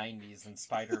of the 90s and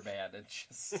Spider-Man.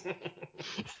 It's just...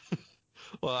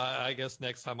 Well, I guess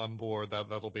next time I'm bored,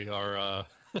 that'll be our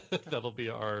that'll be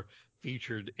our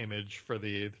featured image for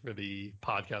the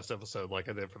podcast episode, like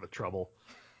I did for the Trouble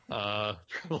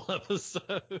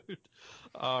episode.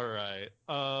 All right.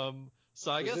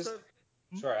 So I guess.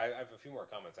 Sorry, I have a few more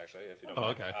comments actually, if you don't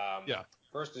mind. Okay. Yeah.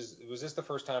 First, was this the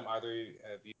first time either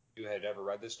of you had ever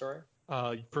read this story?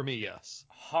 For me, yes.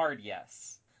 Hard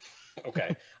yes.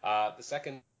 Okay. The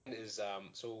second is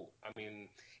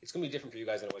it's going to be different for you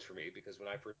guys than it was for me, because when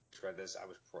I first read this,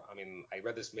 I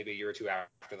read this maybe a year or two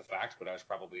after the fact, but I was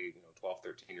probably 12,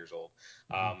 13 years old.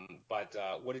 But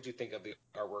what did you think of the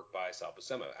artwork by Sal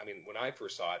Buscema? I mean, when I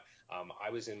first saw it,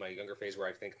 I was in my younger phase where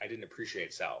I think I didn't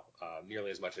appreciate Sal nearly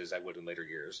as much as I would in later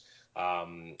years.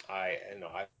 I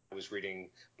was reading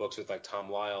books with like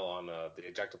Tom Lyle on the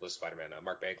Ejectable Spider-Man.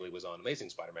 Mark Bagley was on Amazing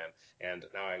Spider-Man, and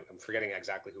now I'm forgetting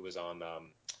exactly who was on.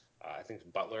 I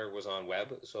think Butler was on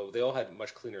Webb, so they all had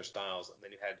much cleaner styles. And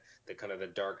then you had the kind of the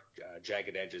dark,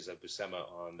 jagged edges of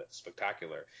Buscema on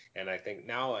Spectacular. And I think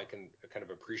now I can kind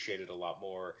of appreciate it a lot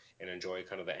more and enjoy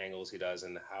kind of the angles he does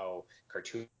and how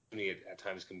cartoony it at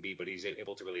times can be. But he's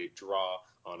able to really draw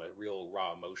on a real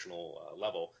raw emotional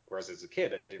level. Whereas as a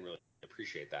kid, I didn't really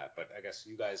appreciate that. But I guess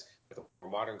you guys, with a more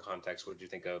modern context, what did you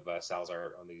think of Sal's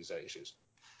art on these issues?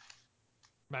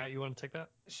 Matt, you want to take that?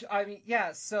 I mean,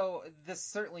 yeah, so this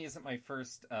certainly isn't my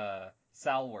first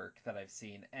Sal work that I've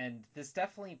seen, and this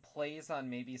definitely plays on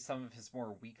maybe some of his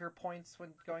more weaker points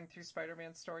when going through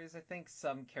Spider-Man stories. I think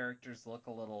some characters look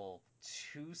a little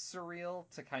too surreal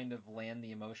to kind of land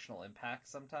the emotional impact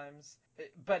sometimes.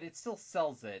 But it still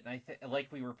sells it, and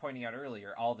like we were pointing out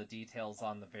earlier, all the details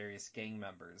on the various gang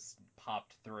members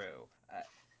popped through.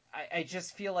 I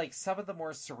just feel like some of the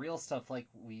more surreal stuff, like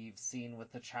we've seen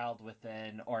with The Child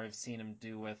Within, or I've seen him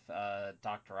do with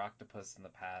Dr. Octopus in the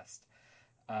past,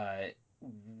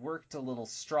 worked a little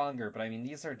stronger. But I mean,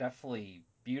 these are definitely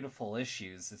beautiful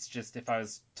issues. It's just if I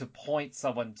was to point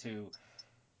someone to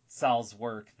Sal's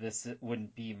work, this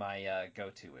wouldn't be my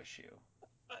go-to issue.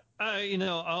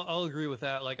 I'll agree with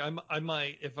that. Like I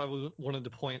might, if I wanted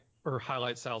to point or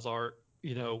highlight Sal's art,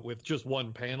 with just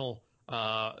one panel.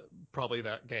 Probably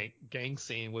that gang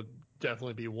scene would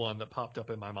definitely be one that popped up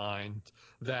in my mind.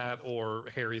 That or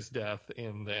Harry's death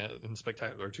in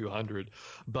Spectacular 200.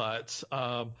 But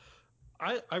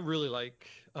I really like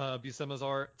Buscema's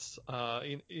art.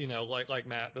 Like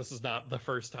Matt, this is not the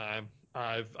first time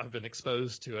I've been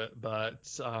exposed to it,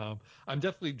 but I'm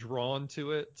definitely drawn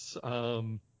to it.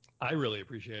 I really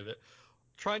appreciate it.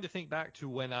 Trying to think back to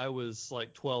when I was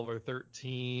like 12 or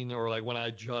 13, or like when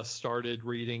I just started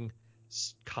reading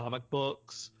comic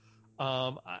books.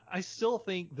 I still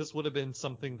think this would have been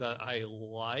something that I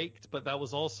liked, but that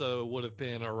was also would have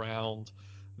been around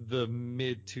the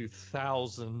mid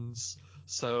 2000s.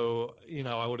 So,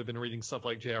 I would have been reading stuff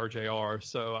like JRJR.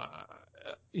 So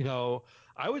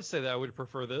I would say that I would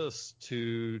prefer this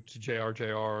to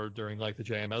JRJR during like the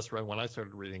JMS run when I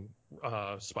started reading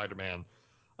Spider-Man,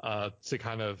 to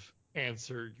kind of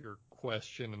answer your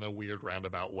question in a weird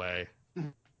roundabout way.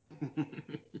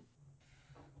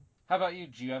 How about you?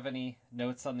 Do you have any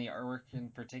notes on the artwork in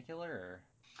particular?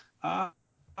 Uh,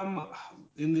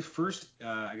 in the first,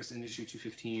 I guess, in issue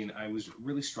 215, I was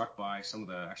really struck by some of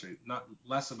the, actually, not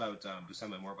less about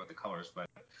Buscema, more about the colors, but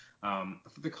I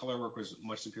thought the color work was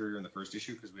much superior in the first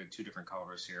issue because we had two different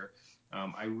colors here.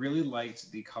 I really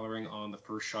liked the coloring on the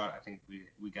first shot I think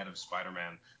we get of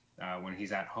Spider-Man when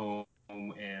he's at home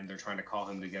and they're trying to call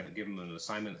him to give him an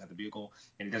assignment at the Bugle,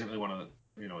 and he doesn't really want to,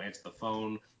 answer the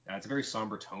phone. It's a very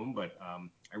somber tone, but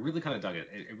I really kind of dug it.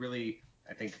 It really,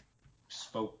 I think,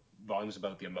 spoke volumes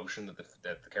about the emotion that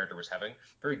the character was having.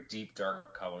 Very deep,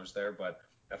 dark colors there, but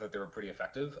I thought they were pretty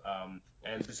effective.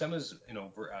 And Buscema's,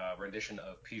 rendition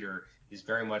of Peter is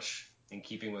very much in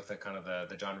keeping with the kind of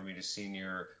the John Romita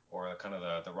Sr. or kind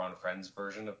of the Ron Frenz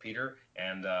version of Peter,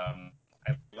 and I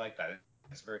like that.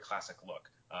 It's a very classic look.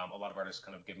 A lot of artists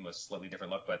kind of give him a slightly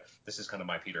different look, but this is kind of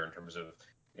my Peter in terms of,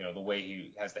 the way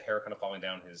he has the hair kind of falling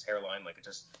down his hairline, like it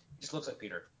just looks like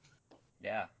Peter.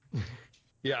 Yeah.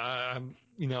 Yeah,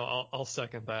 I'll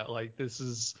second that. Like this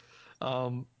is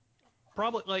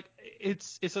probably like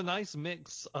it's a nice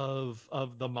mix of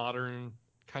the modern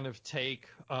kind of take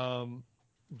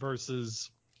versus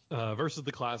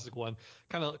the classic one.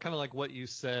 Kind of like what you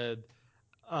said.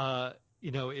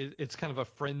 It's kind of a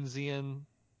Frenzian,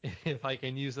 if I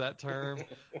can use that term,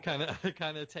 kind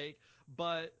of take,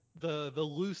 but the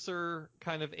looser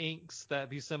kind of inks that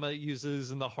Buscema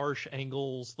uses and the harsh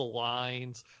angles, the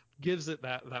lines, gives it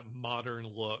that modern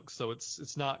look. So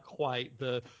it's not quite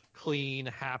the clean,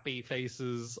 happy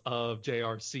faces of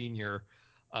JR Senior,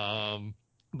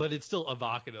 but it's still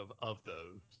evocative of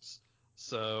those.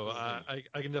 So I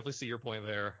can definitely see your point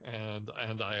there,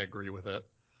 and I agree with it.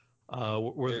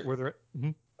 Were there?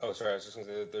 Mm-hmm. Oh, sorry. I was just going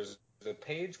to say there's the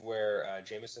page where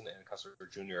Jameson and Custer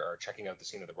Jr. are checking out the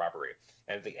scene of the robbery.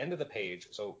 And at the end of the page,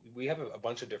 so we have a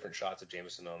bunch of different shots of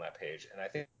Jameson on that page. And I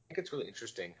think it's really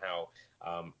interesting how,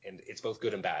 and it's both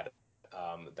good and bad,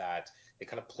 that they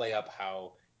kind of play up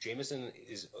how Jameson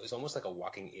is almost like a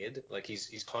walking id. Like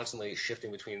he's constantly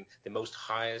shifting between the most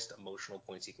highest emotional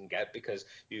points he can get, because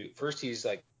first he's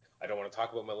like, I don't want to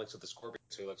talk about my links with the Scorpion.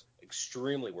 So he looks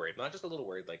extremely worried, not just a little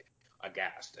worried, like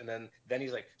aghast, and then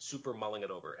he's like super mulling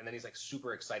it over, and then he's like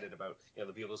super excited about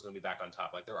the Bugle's going to be back on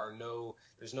top. Like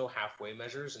there's no halfway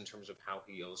measures in terms of how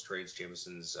he illustrates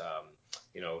Jameson's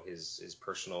his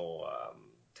personal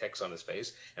tics on his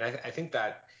face, and I think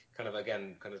that kind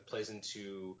of plays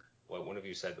into what one of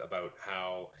you said about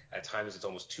how at times it's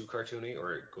almost too cartoony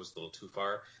or it goes a little too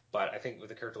far. But I think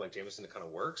with a character like Jameson it kind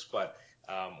of works, but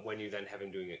when you then have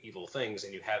him doing evil things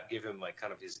and you give him like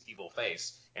kind of his evil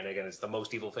face, and again it's the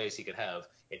most evil face he could have,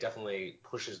 it definitely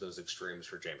pushes those extremes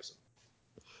for Jameson.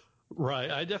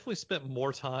 Right, I definitely spent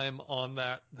more time on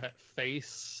that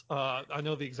face. I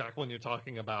know the exact one you're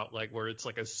talking about, like where it's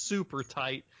like a super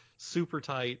tight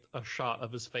a shot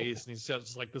of his face, and he's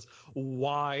just like this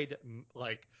wide,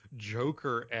 like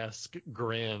Joker-esque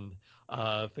grin,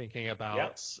 thinking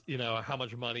about how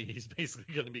much money he's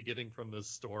basically going to be getting from this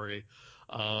story.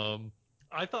 I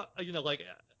thought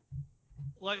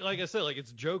like I said, like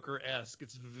it's Joker-esque.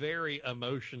 It's very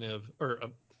emotive, very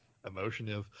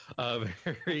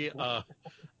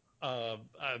I've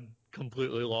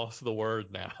completely lost the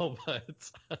word now,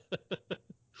 but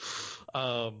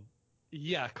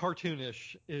yeah,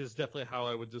 cartoonish is definitely how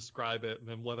I would describe it. And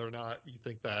then whether or not you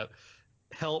think that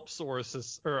helps or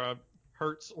assists or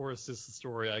hurts or assists the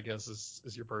story, I guess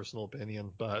is your personal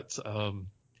opinion. But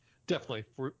definitely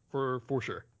for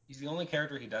sure. He's the only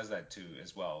character he does that to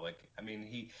as well. Like, I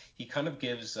mean, he kind of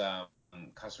gives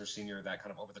Custer Sr. that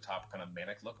kind of over the top kind of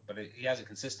manic look, but he has it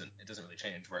consistent. It doesn't really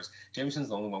change. Whereas Jameson's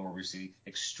the only one where we see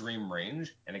extreme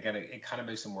range, and again, it kind of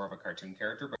makes him more of a cartoon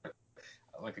character. But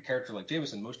like a character like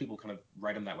Jameson, most people kind of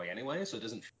write him that way anyway, so it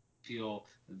doesn't feel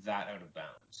that out of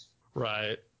bounds.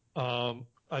 Right.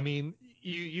 I mean,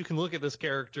 you can look at this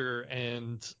character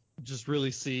and just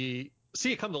really see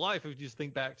it come to life if you just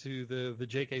think back to the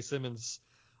J.K. Simmons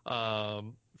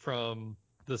from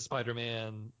the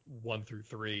Spider-Man 1 through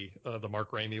 3, the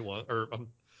Mark Raimi one, or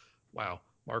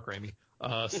Mark Raimi,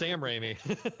 Sam Raimi.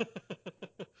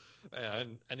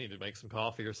 Man, I need to make some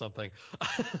coffee or something.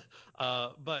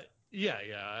 But yeah.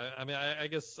 I mean, I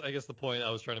guess the point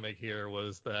I was trying to make here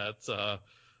was that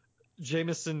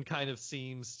Jameson kind of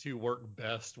seems to work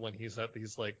best when he's at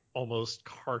these like almost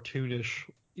cartoonish,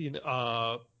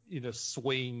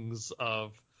 swings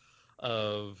of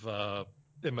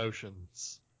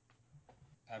emotions.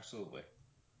 Absolutely.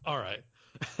 All right.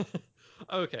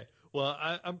 Okay.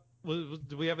 Well,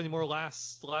 do we have any more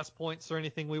last points or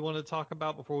anything we want to talk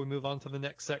about before we move on to the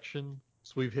next section?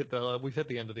 So we've hit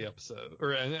the end of the episode,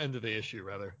 or end of the issue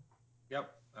rather.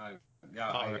 Yep.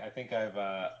 Yeah. I think I've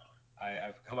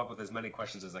come up with as many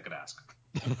questions as I could ask.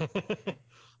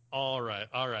 All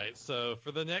right. So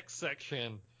for the next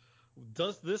section,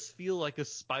 does this feel like a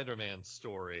Spider-Man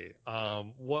story?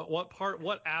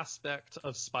 What aspect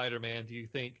of Spider-Man do you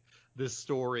think this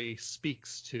story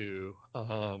speaks to?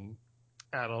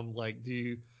 Adam, like, do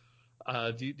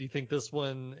you think this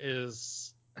one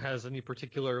has any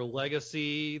particular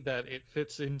legacy that it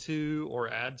fits into or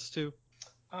adds to?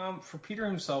 For Peter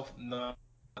himself, not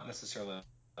necessarily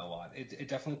a lot. It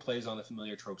definitely plays on the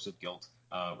familiar tropes of guilt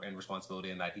and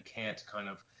responsibility, and that he can't kind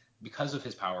of, because of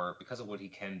his power, because of what he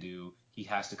can do, he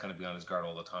has to kind of be on his guard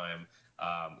all the time.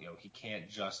 He can't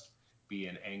just be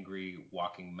an angry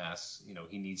walking mess.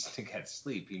 He needs to get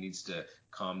sleep. He needs to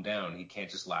calm down. He can't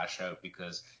just lash out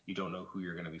because you don't know who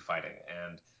you're going to be fighting.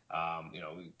 And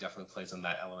he definitely plays on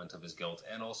that element of his guilt,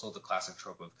 and also the classic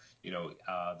trope of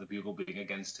the Bugle being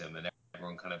against him and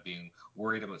everyone kind of being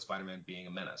worried about Spider-Man being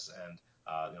a menace, and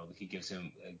he gives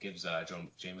Jonah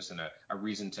Jameson a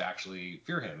reason to actually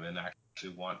fear him and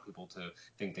actually want people to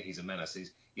think that he's a menace.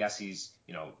 He's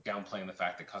downplaying the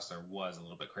fact that Cussler was a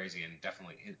little bit crazy and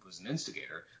definitely it was an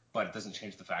instigator, but it doesn't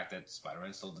change the fact that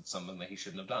Spider-Man still did something that he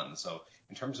shouldn't have done. So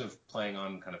in terms of playing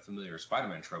on kind of familiar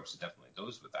Spider-Man tropes, it definitely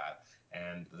goes with that.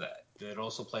 And it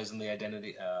also plays in the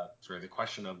the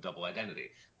question of double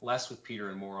identity. Less with Peter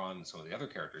and more on some of the other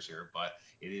characters here, but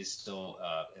it is still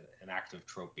an active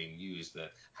trope being used.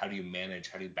 That how do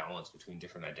you balance between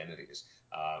different identities?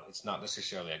 It's not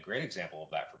necessarily a great example of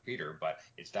that for Peter, but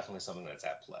it's definitely something that's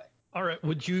at play. All right.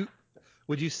 Would you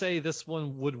say this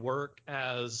one would work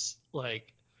as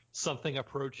like something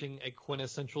approaching a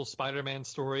quintessential Spider-Man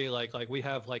story? Like we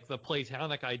have like the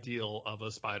Platonic ideal of a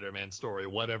Spider-Man story,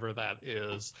 whatever that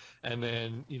is, and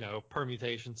then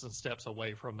permutations and steps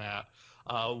away from that.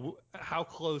 How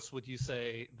close would you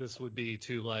say this would be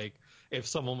to like if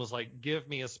someone was like, give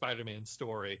me a Spider-Man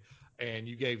story, and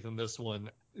you gave them this one?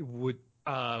 Would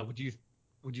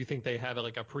you think they had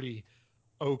like a pretty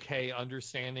okay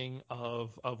understanding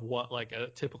of what like a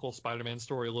typical Spider-Man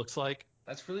story looks like?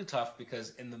 That's really tough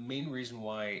because, and the main reason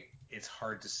why it's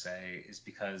hard to say is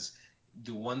because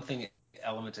the one thing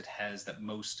element it has that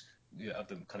most of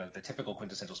the kind of the typical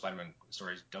quintessential Spider-Man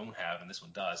stories don't have, and this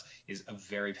one does, is a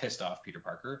very pissed off Peter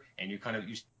Parker, and you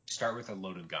start with a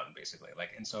loaded gun basically, like,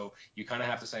 and so you kind of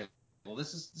have to say, well,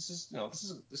 this is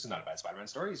not a bad Spider-Man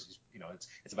story.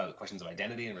 It's about questions of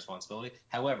identity and responsibility.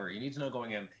 However, you need to know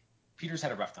going in, Peter's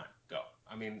had a rough time. Go.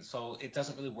 I mean, so it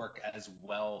doesn't really work as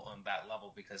well on that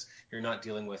level because you're not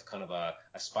dealing with kind of a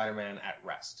Spider-Man at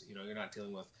rest. You're not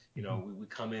dealing with, we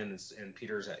come in and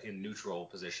Peter's in neutral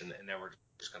position and now we're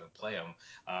just going to play him.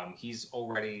 He's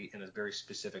already in a very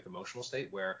specific emotional state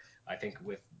where I think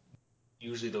with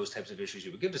usually those types of issues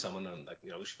you would give to someone, and like,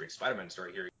 we should read Spider-Man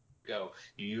story, here you go.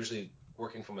 You're usually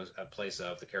working from a place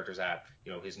of the character's at,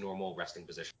 his normal resting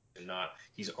position. Not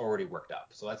he's already worked up.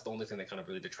 So that's the only thing that kind of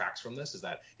really detracts from this, is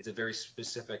that it's a very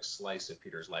specific slice of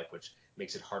Peter's life, which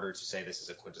makes it harder to say this is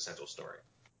a quintessential story.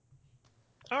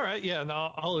 All right, yeah,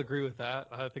 no, I'll agree with that.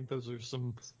 I think those are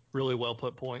some really well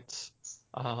put points.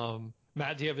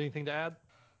 Matt, do you have anything to add?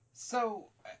 So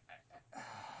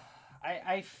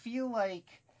I feel like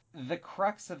the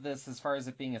crux of this, as far as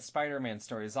it being a Spider-Man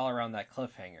story, is all around that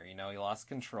cliffhanger. He lost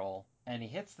control and he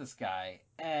hits this guy,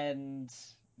 and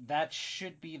that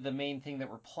should be the main thing that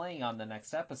we're playing on the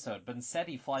next episode. But instead,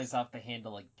 he flies off the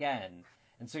handle again,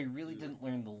 and so he really didn't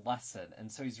learn the lesson.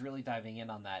 And so he's really diving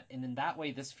in on that. And in that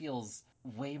way, this feels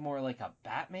way more like a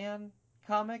Batman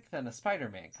comic than a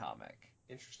Spider-Man comic.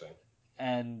 Interesting.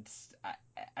 And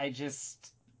I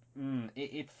just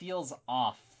it feels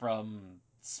off from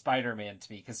Spider-Man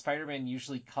to me, because Spider-Man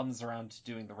usually comes around to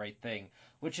doing the right thing,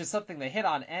 which is something they hit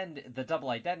on, and the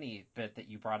double identity bit that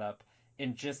you brought up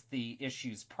in just the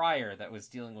issues prior that was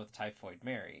dealing with Typhoid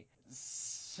Mary.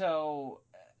 So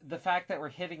the fact that we're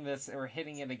hitting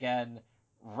it again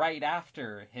right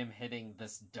after him hitting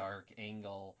this dark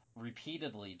angle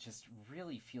repeatedly just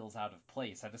really feels out of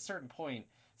place. At a certain point,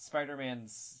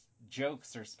 Spider-Man's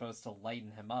jokes are supposed to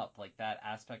lighten him up. Like, that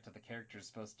aspect of the character is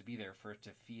supposed to be there for it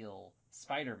to feel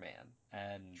Spider-Man.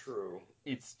 And True.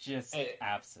 It's just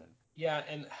absent. Yeah,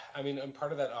 and I mean, and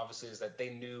part of that obviously is that they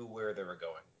knew where they were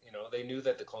going. They knew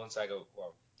that the Clone Saga,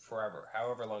 well, forever,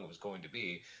 however long it was going to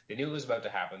be, they knew it was about to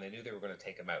happen. They knew they were going to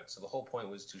take him out. So the whole point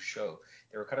was to show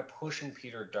they were kind of pushing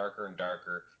Peter darker and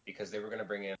darker because they were going to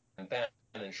bring in Ben.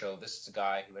 and show this is a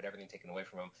guy who had everything taken away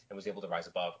from him and was able to rise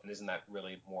above. And isn't that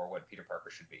really more what Peter Parker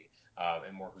should be,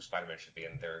 and more who Spider-Man should be?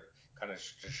 And they're kind of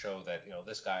to show that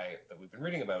this guy that we've been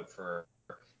reading about for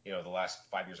the last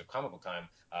 5 years of comic book time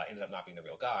ended up not being the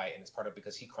real guy, and it's part of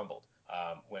because he crumbled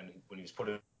when he was put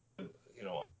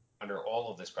under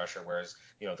all of this pressure, whereas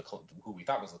who we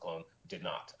thought was the clone did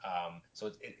not. So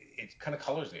it kind of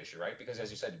colors the issue, right? Because as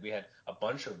you said, we had a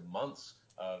bunch of months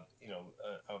of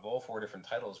of all 4 different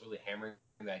titles really hammering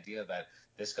the idea that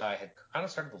this guy had kind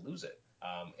of started to lose it.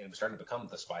 And was starting to become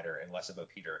the Spider and less about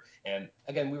Peter. And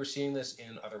again, we were seeing this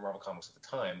in other Marvel comics at the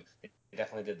time. They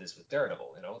definitely did this with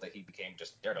Daredevil, that he became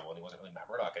just Daredevil and he wasn't really Matt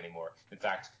Murdock anymore. In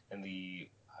fact, I'm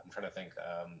trying to think,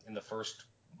 in the first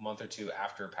month or 2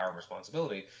 after Power and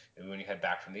Responsibility, when you had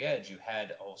Back from the Edge, you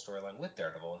had a whole storyline with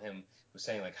Daredevil and him was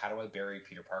saying, like, how do I bury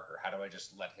Peter Parker? How do I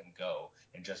just let him go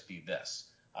and just be this?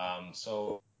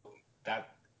 So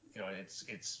that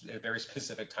it's a very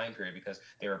specific time period because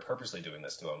they were purposely doing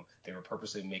this to him. They were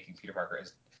purposely making Peter Parker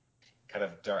as kind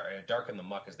of dark in the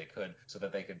muck as they could so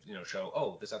that they could show,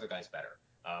 oh, this other guy's better.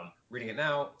 Reading it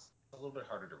now, it's a little bit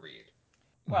harder to read.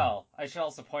 Well, I should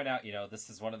also point out, this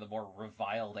is one of the more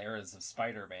reviled eras of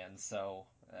Spider-Man, so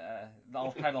it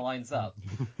all kind of lines up.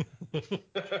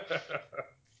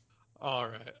 All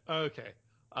right. Okay.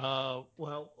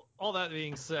 Well, all that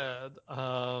being said,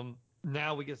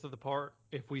 now we get to the part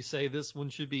if we say this one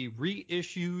should be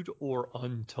reissued or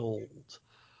untold.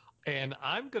 And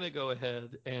I'm going to go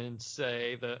ahead and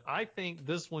say that I think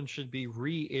this one should be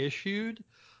reissued,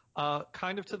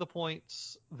 kind of to the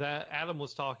points that Adam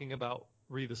was talking about,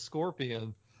 Re the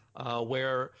Scorpion,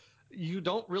 where you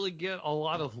don't really get a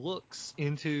lot of looks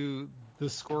into the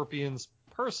Scorpion's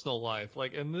personal life.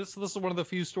 And this is one of the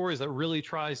few stories that really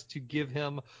tries to give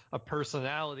him a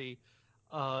personality,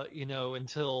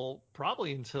 until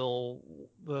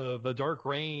the Dark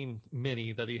Reign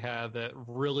mini that he had that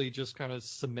really just kind of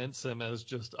cements him as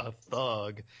just a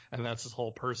thug, and that's his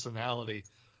whole personality.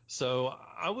 So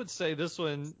I would say this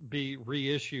one be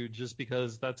reissued just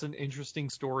because that's an interesting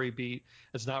story beat.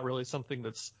 It's not really something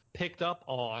that's picked up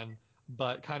on,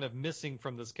 but kind of missing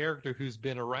from this character who's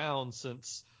been around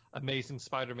since Amazing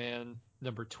Spider-Man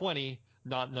number 20,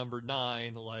 not number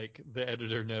 9, like the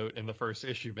editor note in the first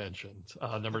issue mentioned.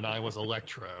 Number 9 was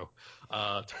Electro.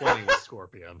 20 was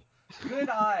Scorpion. Good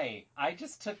eye. I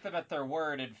just took them at their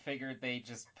word and figured they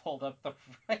just pulled up the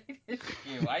right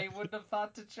issue. I wouldn't have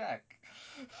thought to check.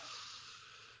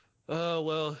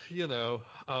 Well,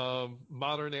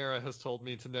 Modern Era has told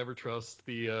me to never trust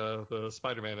the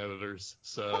Spider-Man editors.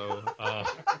 So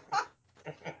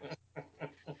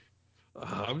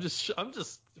I'm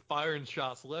just firing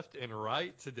shots left and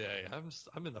right today.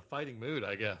 I'm in the fighting mood,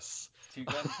 I guess.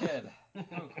 Two-gun kid.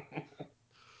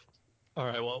 All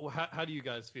right. Well, how do you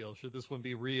guys feel? Should this one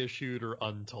be reissued or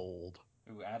untold?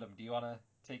 Ooh, Adam, do you want to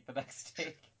take the next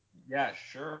take? Yeah,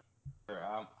 sure.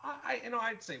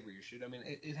 I'd say reissued. I mean,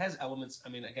 it has elements. I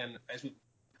mean, again, as we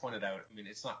pointed out, I mean,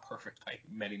 it's not perfect by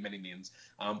many means,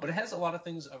 but it has a lot of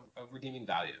things of redeeming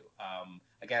value.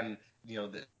 Again,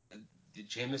 the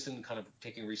Jameson kind of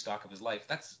taking restock of his life.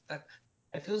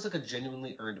 It feels like a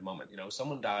genuinely earned moment.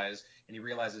 Someone dies and he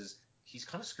realizes he's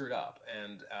kind of screwed up,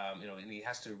 and and he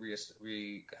has to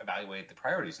reevaluate the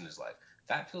priorities in his life.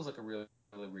 That feels like a really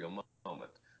real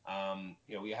moment.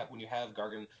 When you have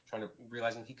Gargan trying to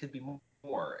realizing he could be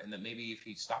more, and that maybe if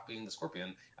he stopped being the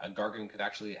Scorpion, Gargan could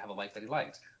actually have a life that he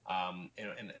liked. And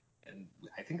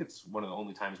I think it's one of the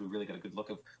only times we really get a good look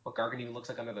of what Gargan even looks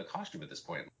like under the costume at this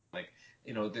point.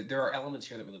 There are elements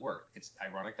here that really work. It's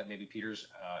ironic that maybe Peter's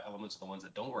elements are the ones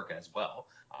that don't work as well,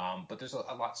 but there's a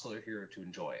lot still here to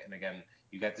enjoy. And again,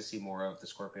 you get to see more of the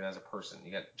Scorpion as a person.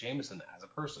 You got Jameson as a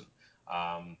person.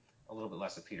 A little bit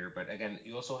less of Peter, but again,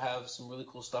 you also have some really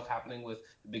cool stuff happening with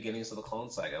the beginnings of the Clone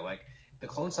Saga. Like, the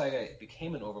Clone Saga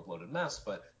became an overbloated mess,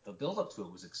 but the build-up to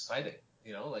it was exciting.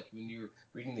 When you're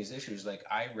reading these issues,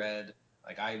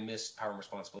 I missed Power and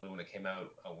Responsibility when it came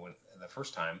out the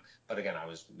first time, but again, I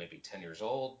was maybe 10 or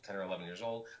 11 years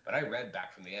old, but I read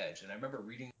Back from the Edge, and I remember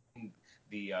reading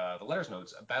the letters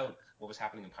notes about what was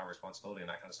happening in Power and Responsibility and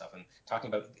that kind of stuff, and talking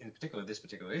about, in particular, this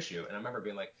particular issue, and I remember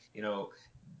being like,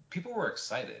 people were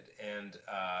excited, and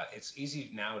it's easy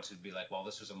now to be like, well,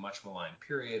 this was a much maligned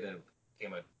period and it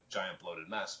became a giant bloated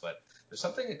mess, but there's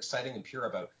something exciting and pure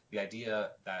about the idea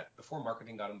that before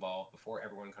marketing got involved, before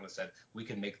everyone kind of said we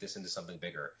can make this into something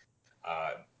bigger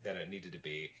than it needed to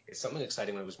be, it's something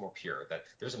exciting when it was more pure, that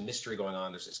there's a mystery going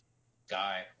on, there's this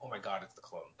guy, oh my god, it's the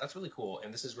clone. That's really cool,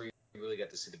 and this is where you really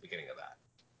get to see the beginning of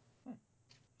that.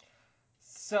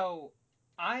 So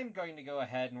I'm going to go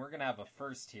ahead and we're going to have a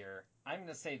first here. I'm going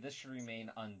to say this should remain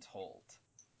untold.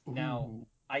 Now, Ooh.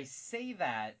 I say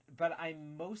that, but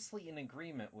I'm mostly in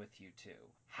agreement with you two.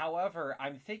 However,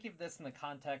 I'm thinking of this in the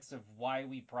context of why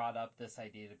we brought up this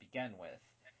idea to begin with.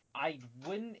 I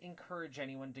wouldn't encourage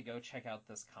anyone to go check out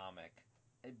this comic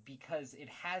because it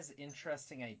has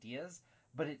interesting ideas,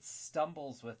 but it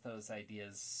stumbles with those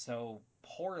ideas so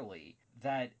poorly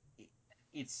that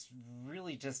it's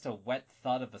really just a wet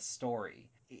thud of a story.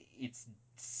 It's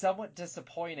somewhat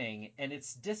disappointing, and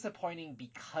it's disappointing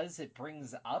because it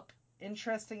brings up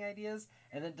interesting ideas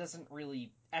and then doesn't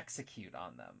really execute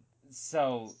on them.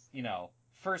 So,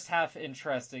 first half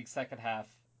interesting, second half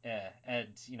and,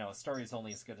 a story is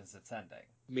only as good as its ending.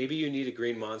 Maybe you need a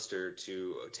green monster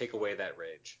to take away that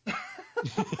rage.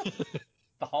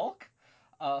 The Hulk?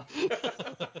 Uh,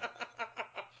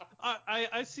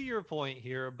 I see your point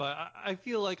here, but I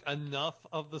feel like enough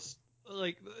of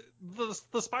like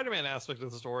the Spider-Man aspect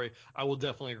of the story, I will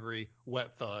definitely agree,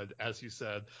 wet thud, as you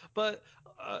said. But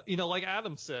like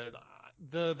Adam said,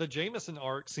 the Jameson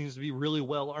arc seems to be really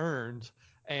well earned,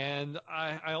 and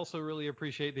I also really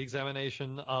appreciate the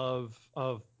examination of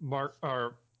Mark,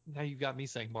 or now you've got me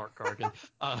saying Mark Gargan,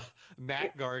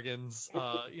 Matt Gargan's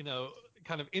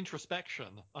kind of introspection.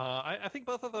 I think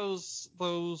both of those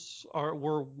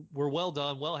were well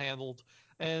done, well handled,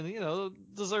 and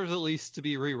deserves at least to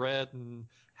be reread and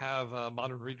have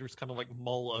modern readers kind of like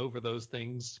mull over those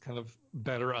things, kind of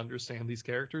better understand these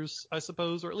characters, I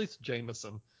suppose, or at least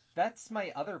Jameson. That's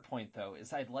my other point, though,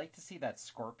 is I'd like to see that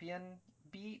Scorpion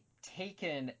beat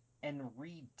taken and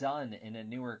redone in a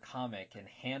newer comic and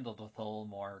handled with a little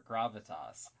more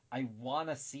gravitas. I want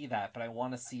to see that, but I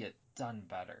want to see it done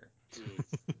better.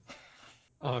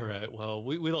 All right. Well,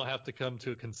 we don't have to come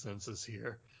to a consensus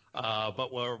here.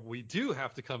 But where we do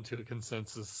have to come to a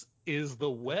consensus is the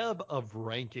web of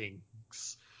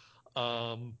rankings.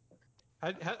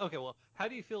 Okay, well, how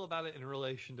do you feel about it in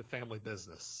relation to Family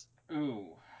Business?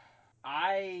 Ooh,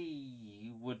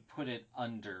 I would put it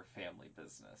under Family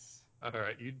Business. All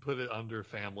right, you'd put it under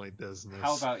Family Business.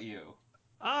 How about you?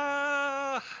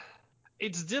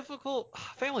 It's difficult.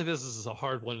 Family Business is a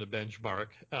hard one to benchmark,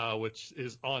 which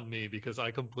is on me because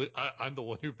I'm the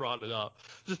one who brought it up.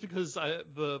 Just because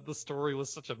the story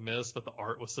was such a miss, but the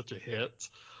art was such a hit.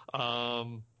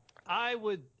 I'd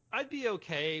be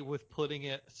okay with putting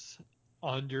it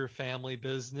under Family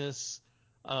Business.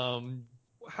 How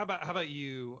about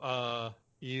you?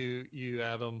 You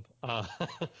Adam, on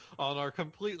our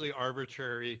completely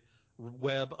arbitrary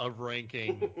web of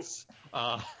rankings.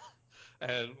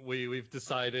 And we've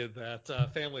decided that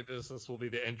Family Business will be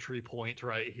the entry point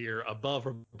right here, above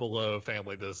or below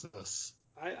Family Business.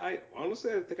 I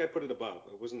honestly, I think I put it above.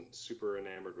 I wasn't super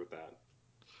enamored with that.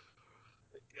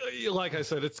 Like I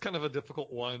said, it's kind of a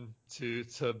difficult one to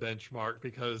benchmark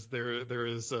because there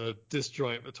is a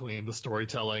disjoint between the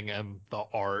storytelling and the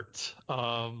art.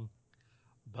 But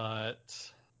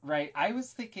Right, I was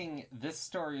thinking this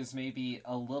story is maybe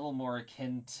a little more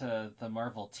akin to the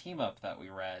Marvel team up that we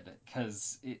read,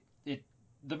 because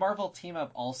the Marvel team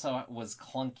up also was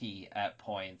clunky at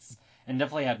points and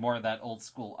definitely had more of that old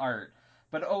school art.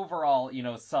 But overall,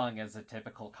 sung as a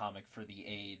typical comic for the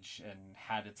age and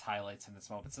had its highlights in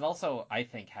its moments. And also, I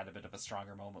think, had a bit of a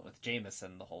stronger moment with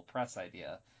Jameson, the whole press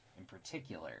idea in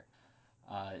particular.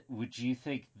 Would you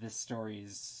think this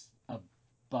story's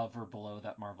above or below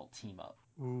that Marvel team up?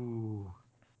 ooh,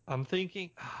 I'm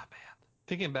thinking,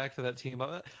 thinking back to that team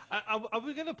up, I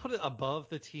was going to put it above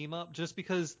the team up just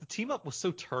because the team up was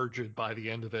so turgid by the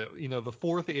end of it. The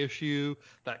fourth issue,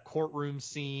 that courtroom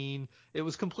scene, it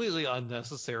was completely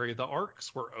unnecessary. The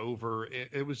arcs were over.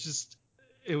 It was just.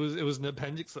 It was an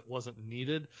appendix that wasn't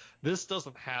needed. This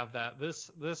doesn't have that.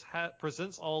 This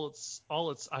presents all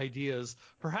its ideas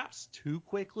perhaps too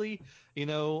quickly.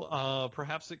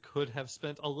 Perhaps it could have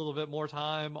spent a little bit more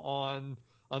time on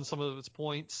some of its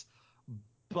points,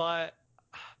 but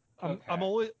I'm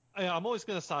always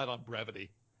going to side on brevity,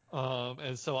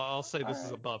 and so I'll say this is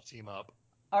above team up.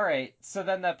 All right, so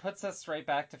then that puts us right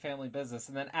back to Family Business.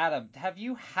 And then, Adam, have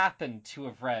you happened to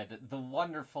have read the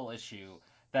wonderful issue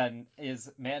that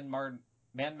is Man Mountain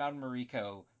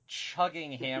Mariko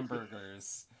chugging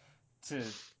hamburgers to.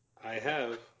 I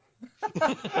have.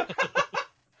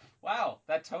 Wow,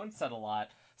 that tone said a lot.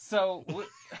 So,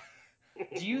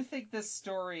 do you think this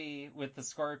story with the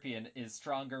Scorpion is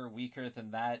stronger or weaker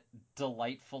than that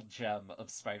delightful gem of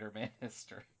Spider-Man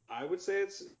history? I would say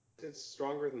it's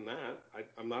stronger than that.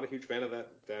 I'm not a huge fan of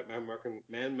that Man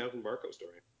Mountain Marco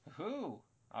story. Ooh,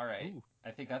 all right. Ooh.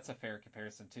 I think that's a fair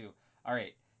comparison too. All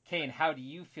right, Kane, how do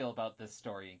you feel about this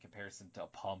story in comparison to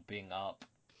Pumping Up?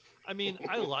 I mean,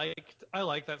 I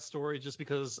like that story just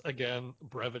because, again,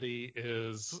 brevity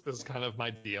is kind of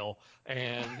my deal,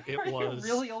 and it Are you was.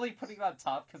 really only putting it on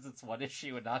top because it's one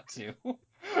issue and not two?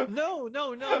 No,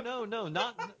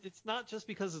 not it's not just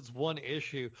because it's one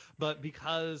issue, but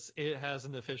because it has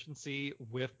an efficiency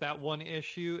with that one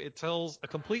issue. It tells a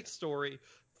complete story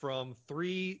from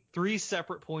three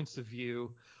separate points of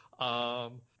view.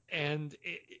 And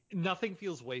nothing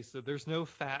feels wasted. There's no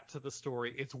fat to the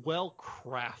story. It's well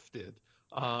crafted.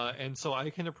 And so I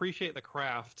can appreciate the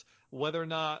craft, whether or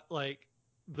not like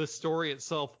the story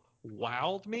itself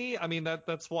wowed me. I mean,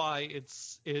 that's why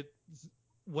it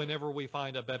whenever we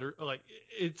find a better, like,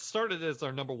 it started as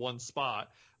our number one spot,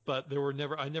 but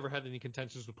I never had any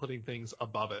contentions with putting things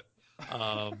above it.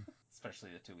 Especially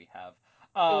the two we have.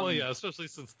 Well, yeah, especially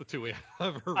since the two we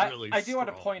have are really I do want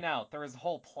to strong. point out there was a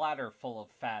whole platter full of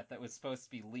fat that was supposed to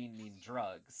be lean mean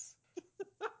drugs.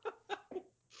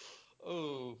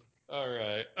 Oh, all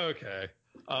right, okay.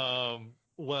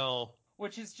 Well,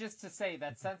 Which is just to say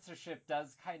that censorship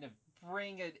does kind of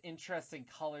bring an interesting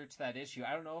color to that issue.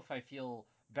 I don't know if I feel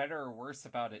better or worse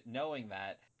about it knowing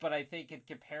that, but I think in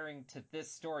comparing to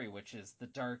this story, which is the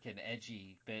dark and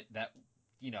edgy bit that,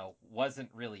 wasn't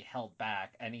really held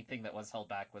back. Anything that was held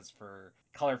back was for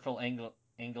colorful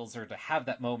angles or to have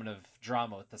that moment of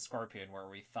drama with the Scorpion where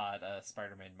we thought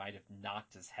Spider-Man might have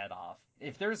knocked his head off.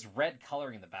 If there's red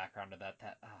coloring in the background of that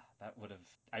would have,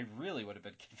 I really would have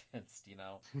been convinced,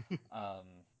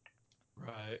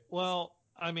 right. Well,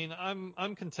 I mean,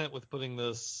 I'm content with putting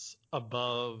this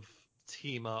above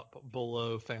Team Up,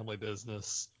 below Family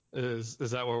Business. Is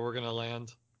that where we're gonna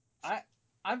land? I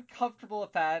I'm comfortable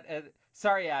with that. And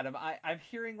sorry, Adam, I'm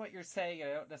hearing what you're saying.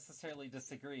 And I don't necessarily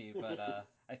disagree, but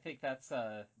I think that's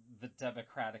the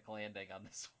democratic landing on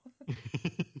this one.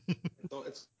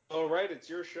 It's all right. It's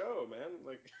your show, man.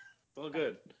 Like, it's all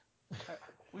good.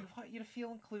 We want you to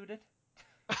feel included.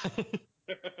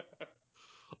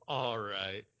 All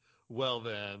right. Well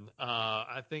then,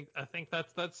 I think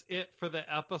that's it for the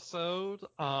episode.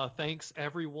 Thanks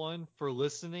everyone for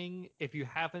listening. If you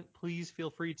haven't, please feel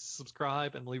free to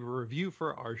subscribe and leave a review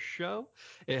for our show.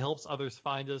 It helps others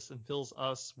find us and fills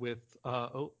us with.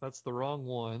 Oh, that's the wrong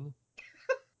one.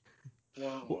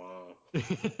 Wah, wah.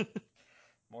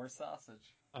 More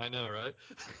sausage. I know, right?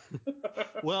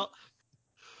 Well.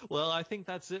 Well, I think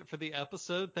that's it for the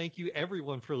episode. Thank you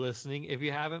everyone for listening. If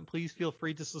you haven't, please feel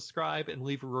free to subscribe and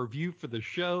leave a review for the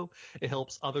show. It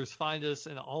helps others find us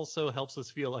and also helps us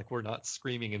feel like we're not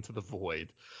screaming into the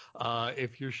void.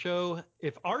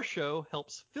 If our show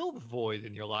helps fill the void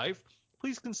in your life,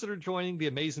 please consider joining the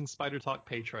Amazing Spider Talk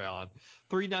Patreon.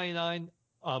 $3.99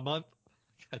 a month.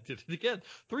 I did it again.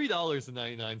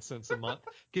 $3.99 a month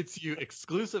gets you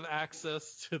exclusive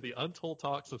access to the Untold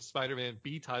Talks of Spider-Man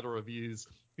B title reviews,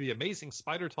 the Amazing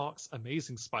Spider Talks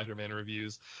Amazing Spider-Man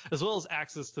reviews, as well as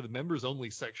access to the members-only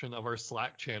section of our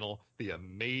Slack channel, the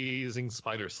Amazing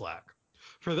Spider Slack.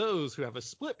 For those who have a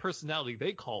split personality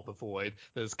they call the Void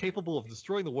that is capable of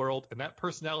destroying the world, and that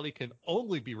personality can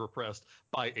only be repressed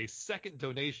by a second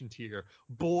donation tier,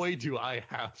 boy, do I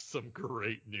have some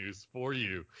great news for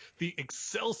you. The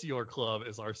Excelsior Club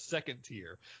is our second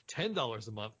tier. $10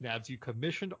 a month nabs you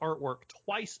commissioned artwork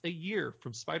twice a year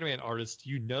from Spider-Man artists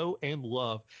you know and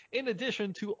love, in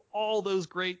addition to all those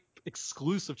great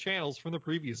exclusive channels from the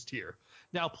previous tier.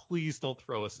 Now, please don't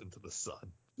throw us into the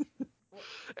sun.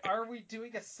 Are we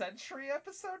doing a Century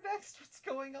episode next? What's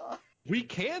going on? We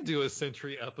can do a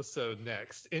Century episode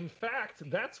next. In fact,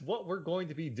 that's what we're going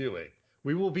to be doing.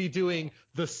 We will be doing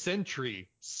The Century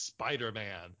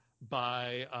Spider-Man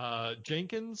by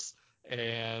Jenkins,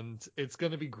 and it's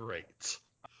going to be great.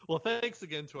 Well, thanks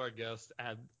again to our guest,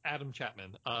 Adam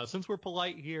Chapman. Since we're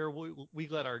polite here, we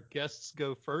let our guests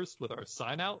go first with our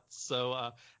sign-out.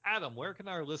 So, Adam, where can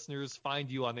our listeners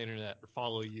find you on the internet or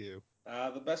follow you?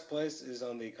 The best place is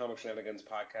on the Comic Shenanigans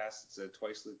podcast. It's a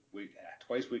twice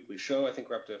weekly show. I think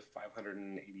we're up to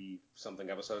 580 something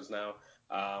episodes now.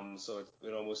 So it's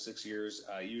been almost 6 years.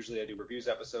 Usually I do reviews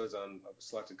episodes on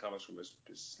selected comics from a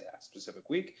specific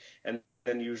week, and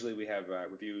then usually we have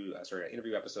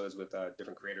interview episodes with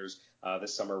different creators.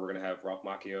 This summer we're going to have Ralph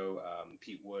Macchio,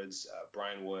 Pete Woods,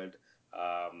 Brian Wood,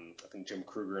 I think Jim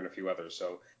Kruger and a few others.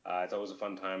 So it's always a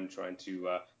fun time trying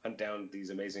to hunt down these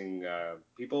amazing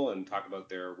people and talk about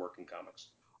their work in comics.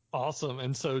 Awesome.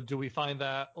 And so do we find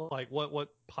that, like, what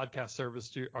podcast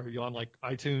service are you on, like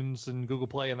iTunes and Google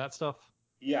Play and that stuff?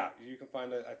 Yeah, you can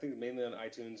find it, I think, mainly on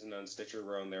iTunes and on Stitcher.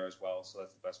 We're on there as well, so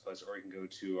that's the best place. Or you can go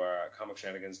to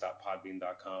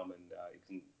comicshenanigans.podbean.com and you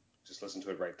can just listen to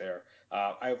it right there.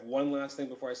 I have one last thing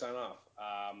before I sign off.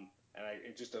 And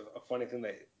it's just a funny thing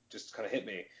that just kind of hit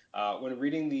me when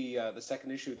reading the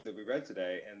second issue that we read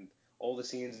today, and all the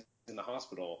scenes in the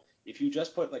hospital. If you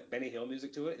just put like Benny Hill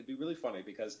music to it, it'd be really funny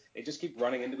because they just keep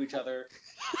running into each other.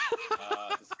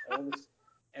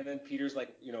 And then Peter's like,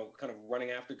 kind of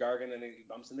running after Gargan, and he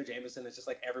bumps into Jameson. It's just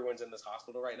like everyone's in this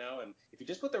hospital right now, and if you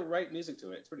just put the right music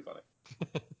to it, it's pretty funny.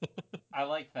 I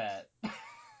like that.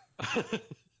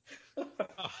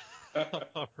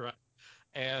 All right.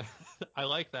 And I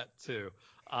like that too.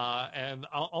 And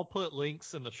I'll put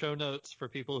links in the show notes for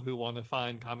people who want to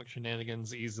find Comic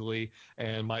Shenanigans easily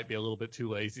and might be a little bit too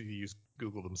lazy to use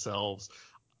Google themselves.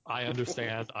 I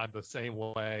understand. I'm the same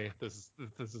way. This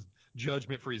is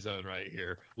judgment-free zone right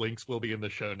here. Links will be in the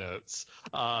show notes.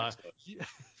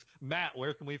 Matt,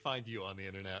 where can we find you on the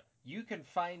internet? You can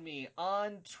find me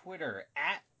on Twitter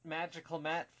at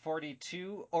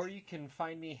MagicalMatt42, or you can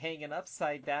find me hanging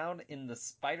upside down in the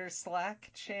Spider Slack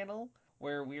channel,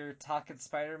 where we're talking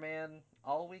Spider-Man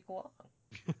all week long.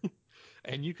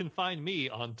 And you can find me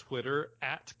on Twitter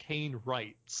at Kane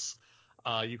Writes.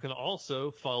 You can also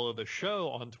follow the show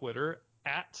on Twitter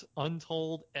at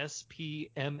Untold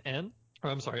SPMN.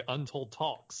 Untold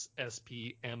Talks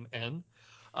SPMN.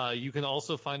 You can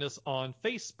also find us on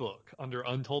Facebook under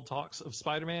Untold Talks of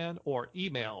Spider-Man, or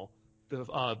email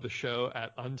the show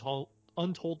at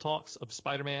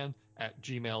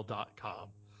untoldtalksofspiderman@gmail.com.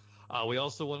 We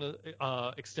also want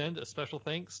to extend a special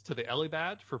thanks to the Ellie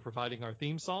Badge for providing our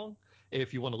theme song.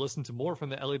 If you want to listen to more from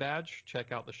the Ellie Badge,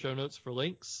 check out the show notes for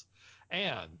links.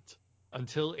 And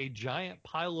until a giant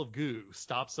pile of goo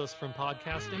stops us from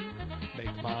podcasting,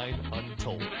 make mine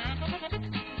untold.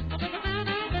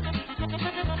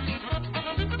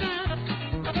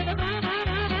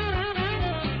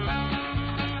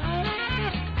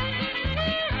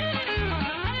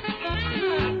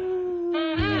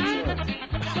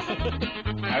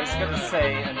 I was going to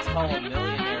say, until a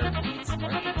millionaire meets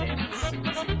Market Dan as soon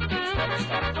as he gets that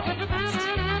stop podcast.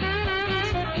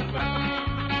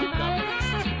 That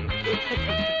works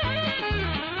too.